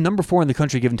 Iowa's number 4 in the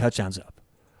country giving touchdowns up,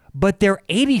 but they're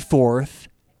 84th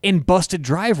in busted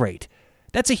drive rate.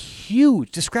 That's a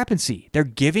huge discrepancy. They're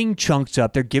giving chunks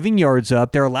up. They're giving yards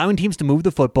up. They're allowing teams to move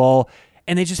the football,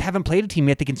 and they just haven't played a team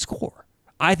yet that can score.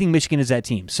 I think Michigan is that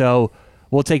team. So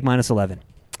we'll take -11.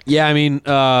 Yeah, I mean,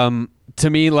 to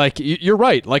me, you're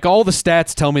right. All the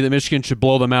stats tell me that Michigan should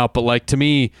blow them out, but to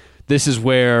me, this is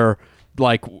where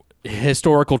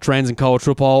historical trends in college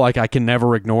football, I can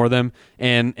never ignore them.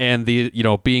 And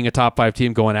the being a top 5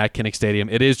 team going at Kinnick Stadium,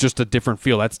 it is just a different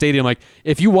feel. That stadium,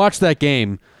 if you watch that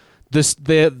game,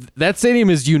 that stadium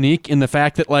is unique in the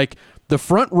fact that the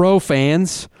front row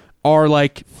fans are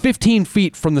 15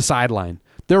 feet from the sideline.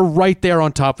 They're right there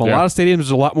on top of them. A lot of stadiums,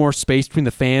 there's a lot more space between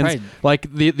the fans. Right.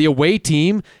 The away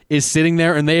team is sitting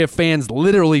there, and they have fans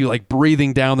literally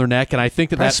breathing down their neck, and I think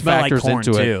that factors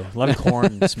into it. Too. A lot of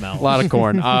corn smell. A lot of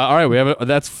corn. All right,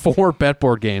 that's 4 bet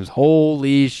board games.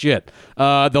 Holy shit.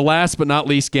 The last but not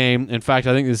least game, in fact,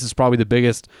 I think this is probably the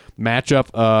biggest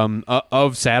matchup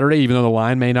of Saturday, even though the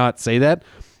line may not say that.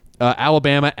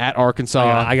 Alabama at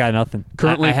Arkansas. I got nothing.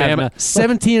 Currently, Bama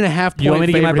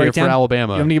 17.5-point favorite here for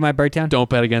Alabama. You want me to get my breakdown? Don't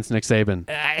bet against Nick Saban.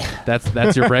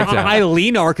 That's your breakdown. I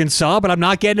lean Arkansas, but I'm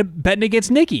not betting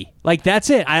against Nicky. That's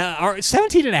it.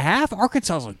 17.5.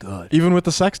 Arkansas look good. Even with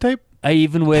the sex tape?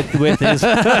 Even with his.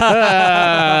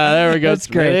 There we go. That's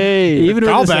great. Hey, even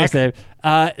with the sex tape.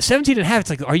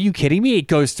 17.5. It's are you kidding me? It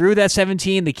goes through that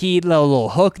 17. The key little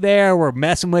hook there. We're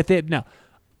messing with it. No,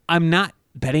 I'm not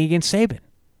betting against Saban.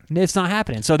 It's not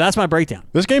happening. So that's my breakdown.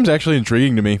 This game's actually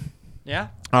intriguing to me. Yeah?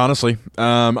 Honestly.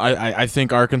 I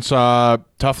think Arkansas,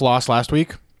 tough loss last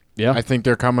week. Yeah. I think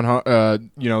they're coming home.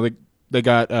 They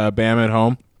got Bama at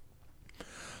home.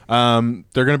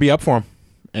 They're going to be up for them.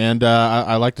 And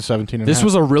I like the 17.5. This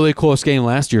was a really close game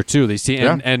last year, too.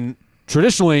 And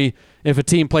traditionally, if a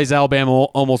team plays Alabama,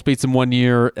 almost beats them one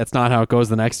year, that's not how it goes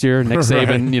the next year. Nick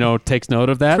Saban, takes note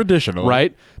of that. Traditional.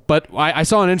 Right? But I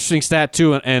saw an interesting stat,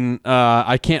 too, and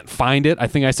I can't find it. I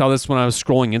think I saw this when I was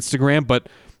scrolling Instagram, but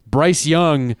Bryce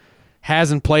Young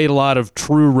hasn't played a lot of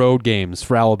true road games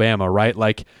for Alabama, right?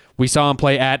 We saw him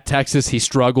play at Texas. He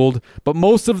struggled. But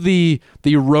most of the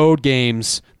road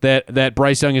games that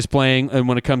Bryce Young is playing, and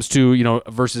when it comes to,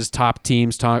 versus top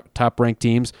teams, top-ranked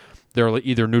teams, they're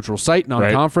either neutral site,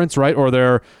 non-conference, right? Or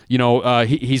they're,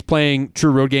 he's playing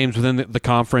true road games within the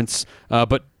conference,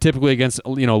 but typically against,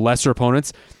 lesser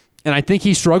opponents. And I think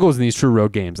he struggles in these true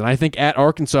road games. And I think at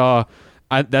Arkansas,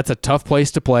 that's a tough place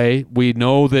to play. We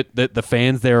know that the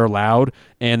fans there are loud,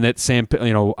 and that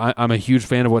I'm a huge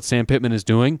fan of what Sam Pittman is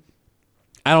doing.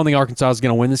 I don't think Arkansas is going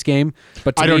to win this game,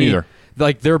 but to I don't me, either.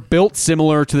 they're built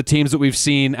similar to the teams that we've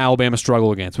seen Alabama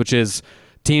struggle against, which is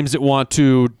teams that want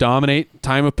to dominate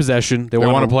time of possession. They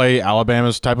want to play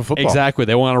Alabama's type of football. Exactly.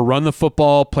 They want to run the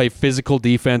football, play physical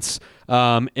defense.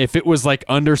 If it was like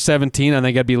under 17, I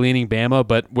think I'd be leaning Bama.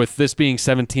 But with this being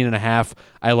 17.5,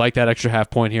 I like that extra half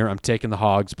point here. I'm taking the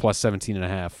Hogs plus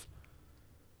 17.5.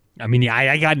 I mean,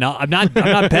 I got no. I'm not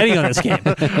betting on this game.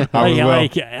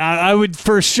 I would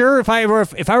for sure if I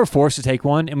were forced to take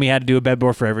one and we had to do a bet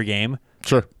board for every game.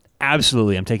 Sure.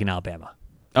 Absolutely, I'm taking Alabama.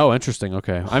 Oh, interesting.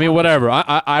 Okay. I mean, whatever.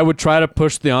 I would try to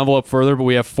push the envelope further, but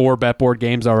we have 4 bet board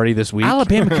games already this week.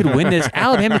 Alabama could win this.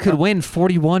 Alabama could win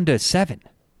 41-7.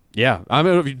 Yeah. I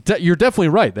mean, you're definitely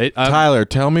right. Tyler,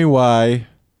 tell me why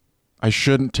I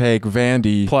shouldn't take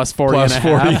Vandy plus 40 and a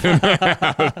half.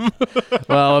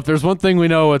 Well, if there's one thing we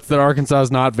know, it's that Arkansas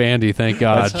is not Vandy, thank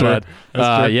God. That's true.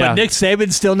 Yeah. But Nick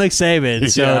Saban's still Nick Saban,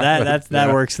 so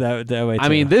that works that way too. I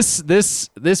mean,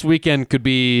 this weekend could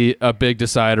be a big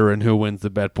decider in who wins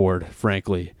the bet board,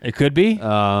 frankly. It could be.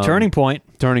 Turning point.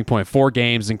 4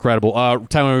 games, incredible.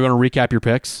 Tyler, we're going to recap your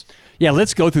picks. Yeah,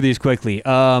 let's go through these quickly.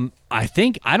 I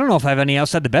don't know if I have any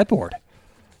outside the bet board.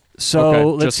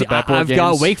 So let's see. I've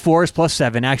got Wake Forest plus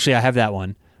 7. Actually, I have that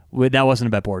one. That wasn't a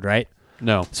bet board, right?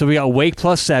 No. So we got Wake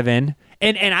plus 7.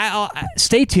 And I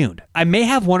stay tuned. I may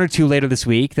have 1 or 2 later this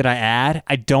week that I add.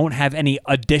 I don't have any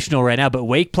additional right now, but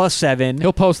Wake plus 7.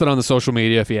 He'll post it on the social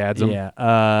media if he adds them.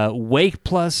 Yeah. Wake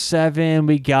plus 7.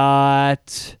 We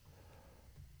got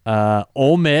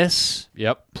Ole Miss.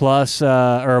 Yep. Plus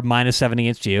or minus 7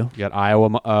 against you. You got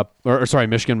Iowa.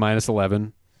 Michigan minus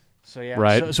 11. So yeah.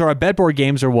 Right. So our bet board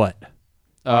games are what?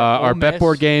 Our bet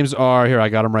board games are here. I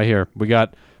got them right here. We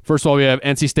got first of all we have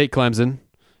NC State Clemson.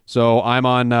 So I'm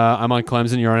on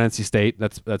Clemson. You're on NC State.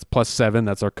 That's plus 7.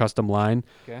 That's our custom line.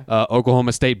 Okay.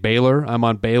 Oklahoma State Baylor. I'm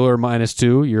on Baylor minus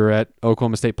 2. You're at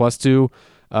Oklahoma State plus 2.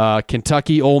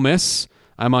 Kentucky Ole Miss.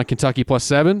 I'm on Kentucky plus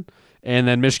 7. And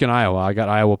then Michigan Iowa. I got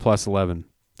Iowa plus 11.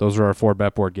 Those are our 4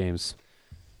 bet board games.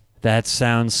 That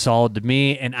sounds solid to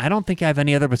me, and I don't think I have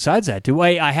any other besides that. Do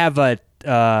I? I have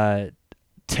a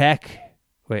Tech.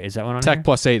 Wait, is that one on Tech here?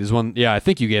 plus 8 is one. Yeah, I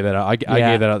think you gave that out. I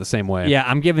gave that out the same way. Yeah,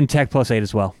 I'm giving Tech plus 8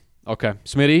 as well. Okay.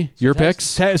 Smitty, your picks?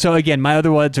 So again, my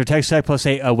other ones are Texas Tech plus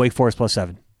 8, Wake Forest plus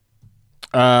 7.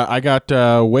 I got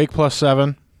Wake plus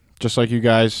 7, just like you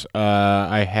guys.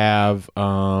 I have.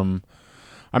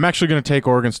 I'm actually going to take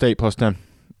Oregon State plus 10,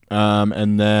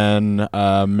 and then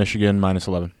Michigan minus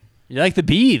 11. You like the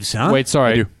Beavs, huh? Wait,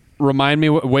 sorry. I do. Remind me,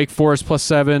 Wake Forest plus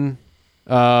 7,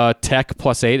 Tech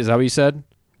plus 8. Is that what you said?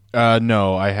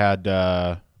 No, I had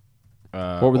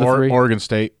what were the 3? Oregon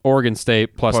State. Oregon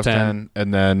State plus 10.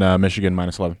 And then Michigan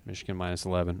minus 11. Michigan minus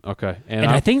 11. Okay. And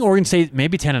I think Oregon State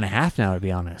maybe 10.5 now, to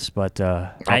be honest. But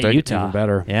at Utah. Even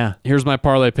better. Yeah. Here's my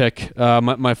parlay pick.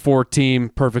 My 4-team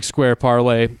perfect square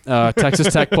parlay.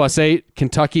 Texas Tech plus 8.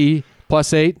 Kentucky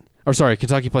plus 8.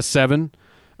 Kentucky plus 7.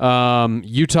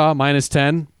 Utah minus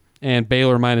 10. And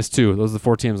Baylor minus 2. Those are the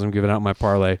 4 teams I'm giving out in my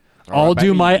parlay. I'll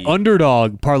do my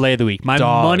underdog parlay of the week. My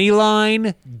money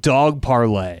line dog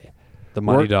parlay. The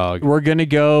money dog. We're gonna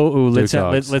go. Ooh, let's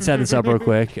add this up real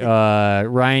quick.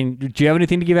 Ryan, do you have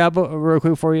anything to give out real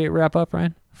quick before you wrap up,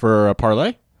 Ryan? For a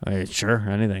parlay? Sure,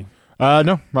 anything.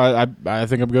 No, I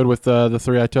think I'm good with the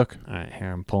 3 I took. All right,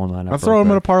 here I'm pulling mine up. I'll throw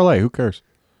them in a parlay. Who cares?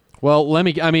 Well,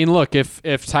 look,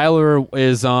 if Tyler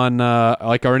is on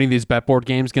are any of these bet board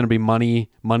games going to be money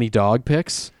dog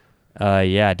picks?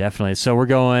 Yeah, definitely. So we're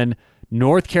going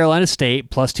North Carolina State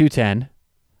plus 210.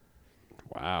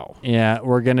 Wow. Yeah,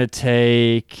 we're gonna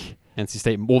take NC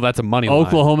State. Well, that's a money line.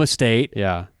 Oklahoma State.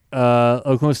 Yeah.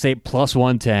 Oklahoma State plus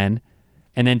 110,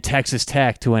 and then Texas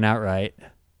Tech to win outright.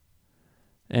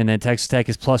 And then Texas Tech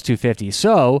is plus 250.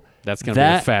 So that's gonna be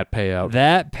a fat payout.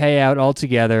 That payout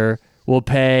altogether will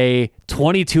pay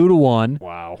 22-1.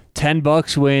 Wow.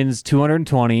 $10 wins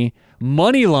 220.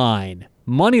 Money line.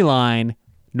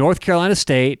 North Carolina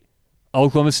State,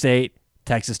 Oklahoma State,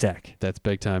 Texas Tech. That's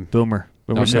big time. Boomer.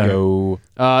 Go.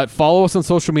 Follow us on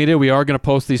social media. We are going to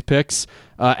post these picks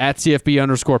at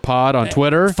CFB_pod on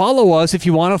Twitter. Follow us if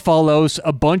you want to follow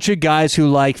a bunch of guys who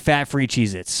like fat-free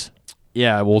Cheez-Its.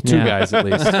 Yeah, well, 2 guys at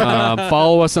least.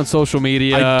 Follow us on social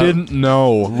media. I didn't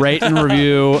know. Rate and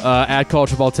review at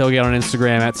College Football Tailgate on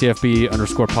Instagram, at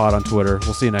CFB_pod on Twitter.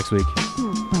 We'll see you next week.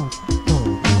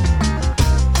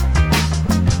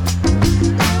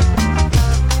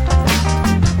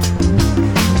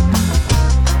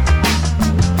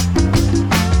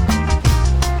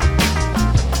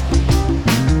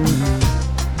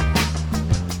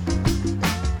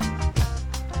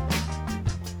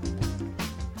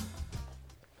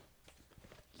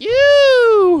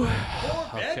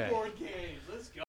 Okay.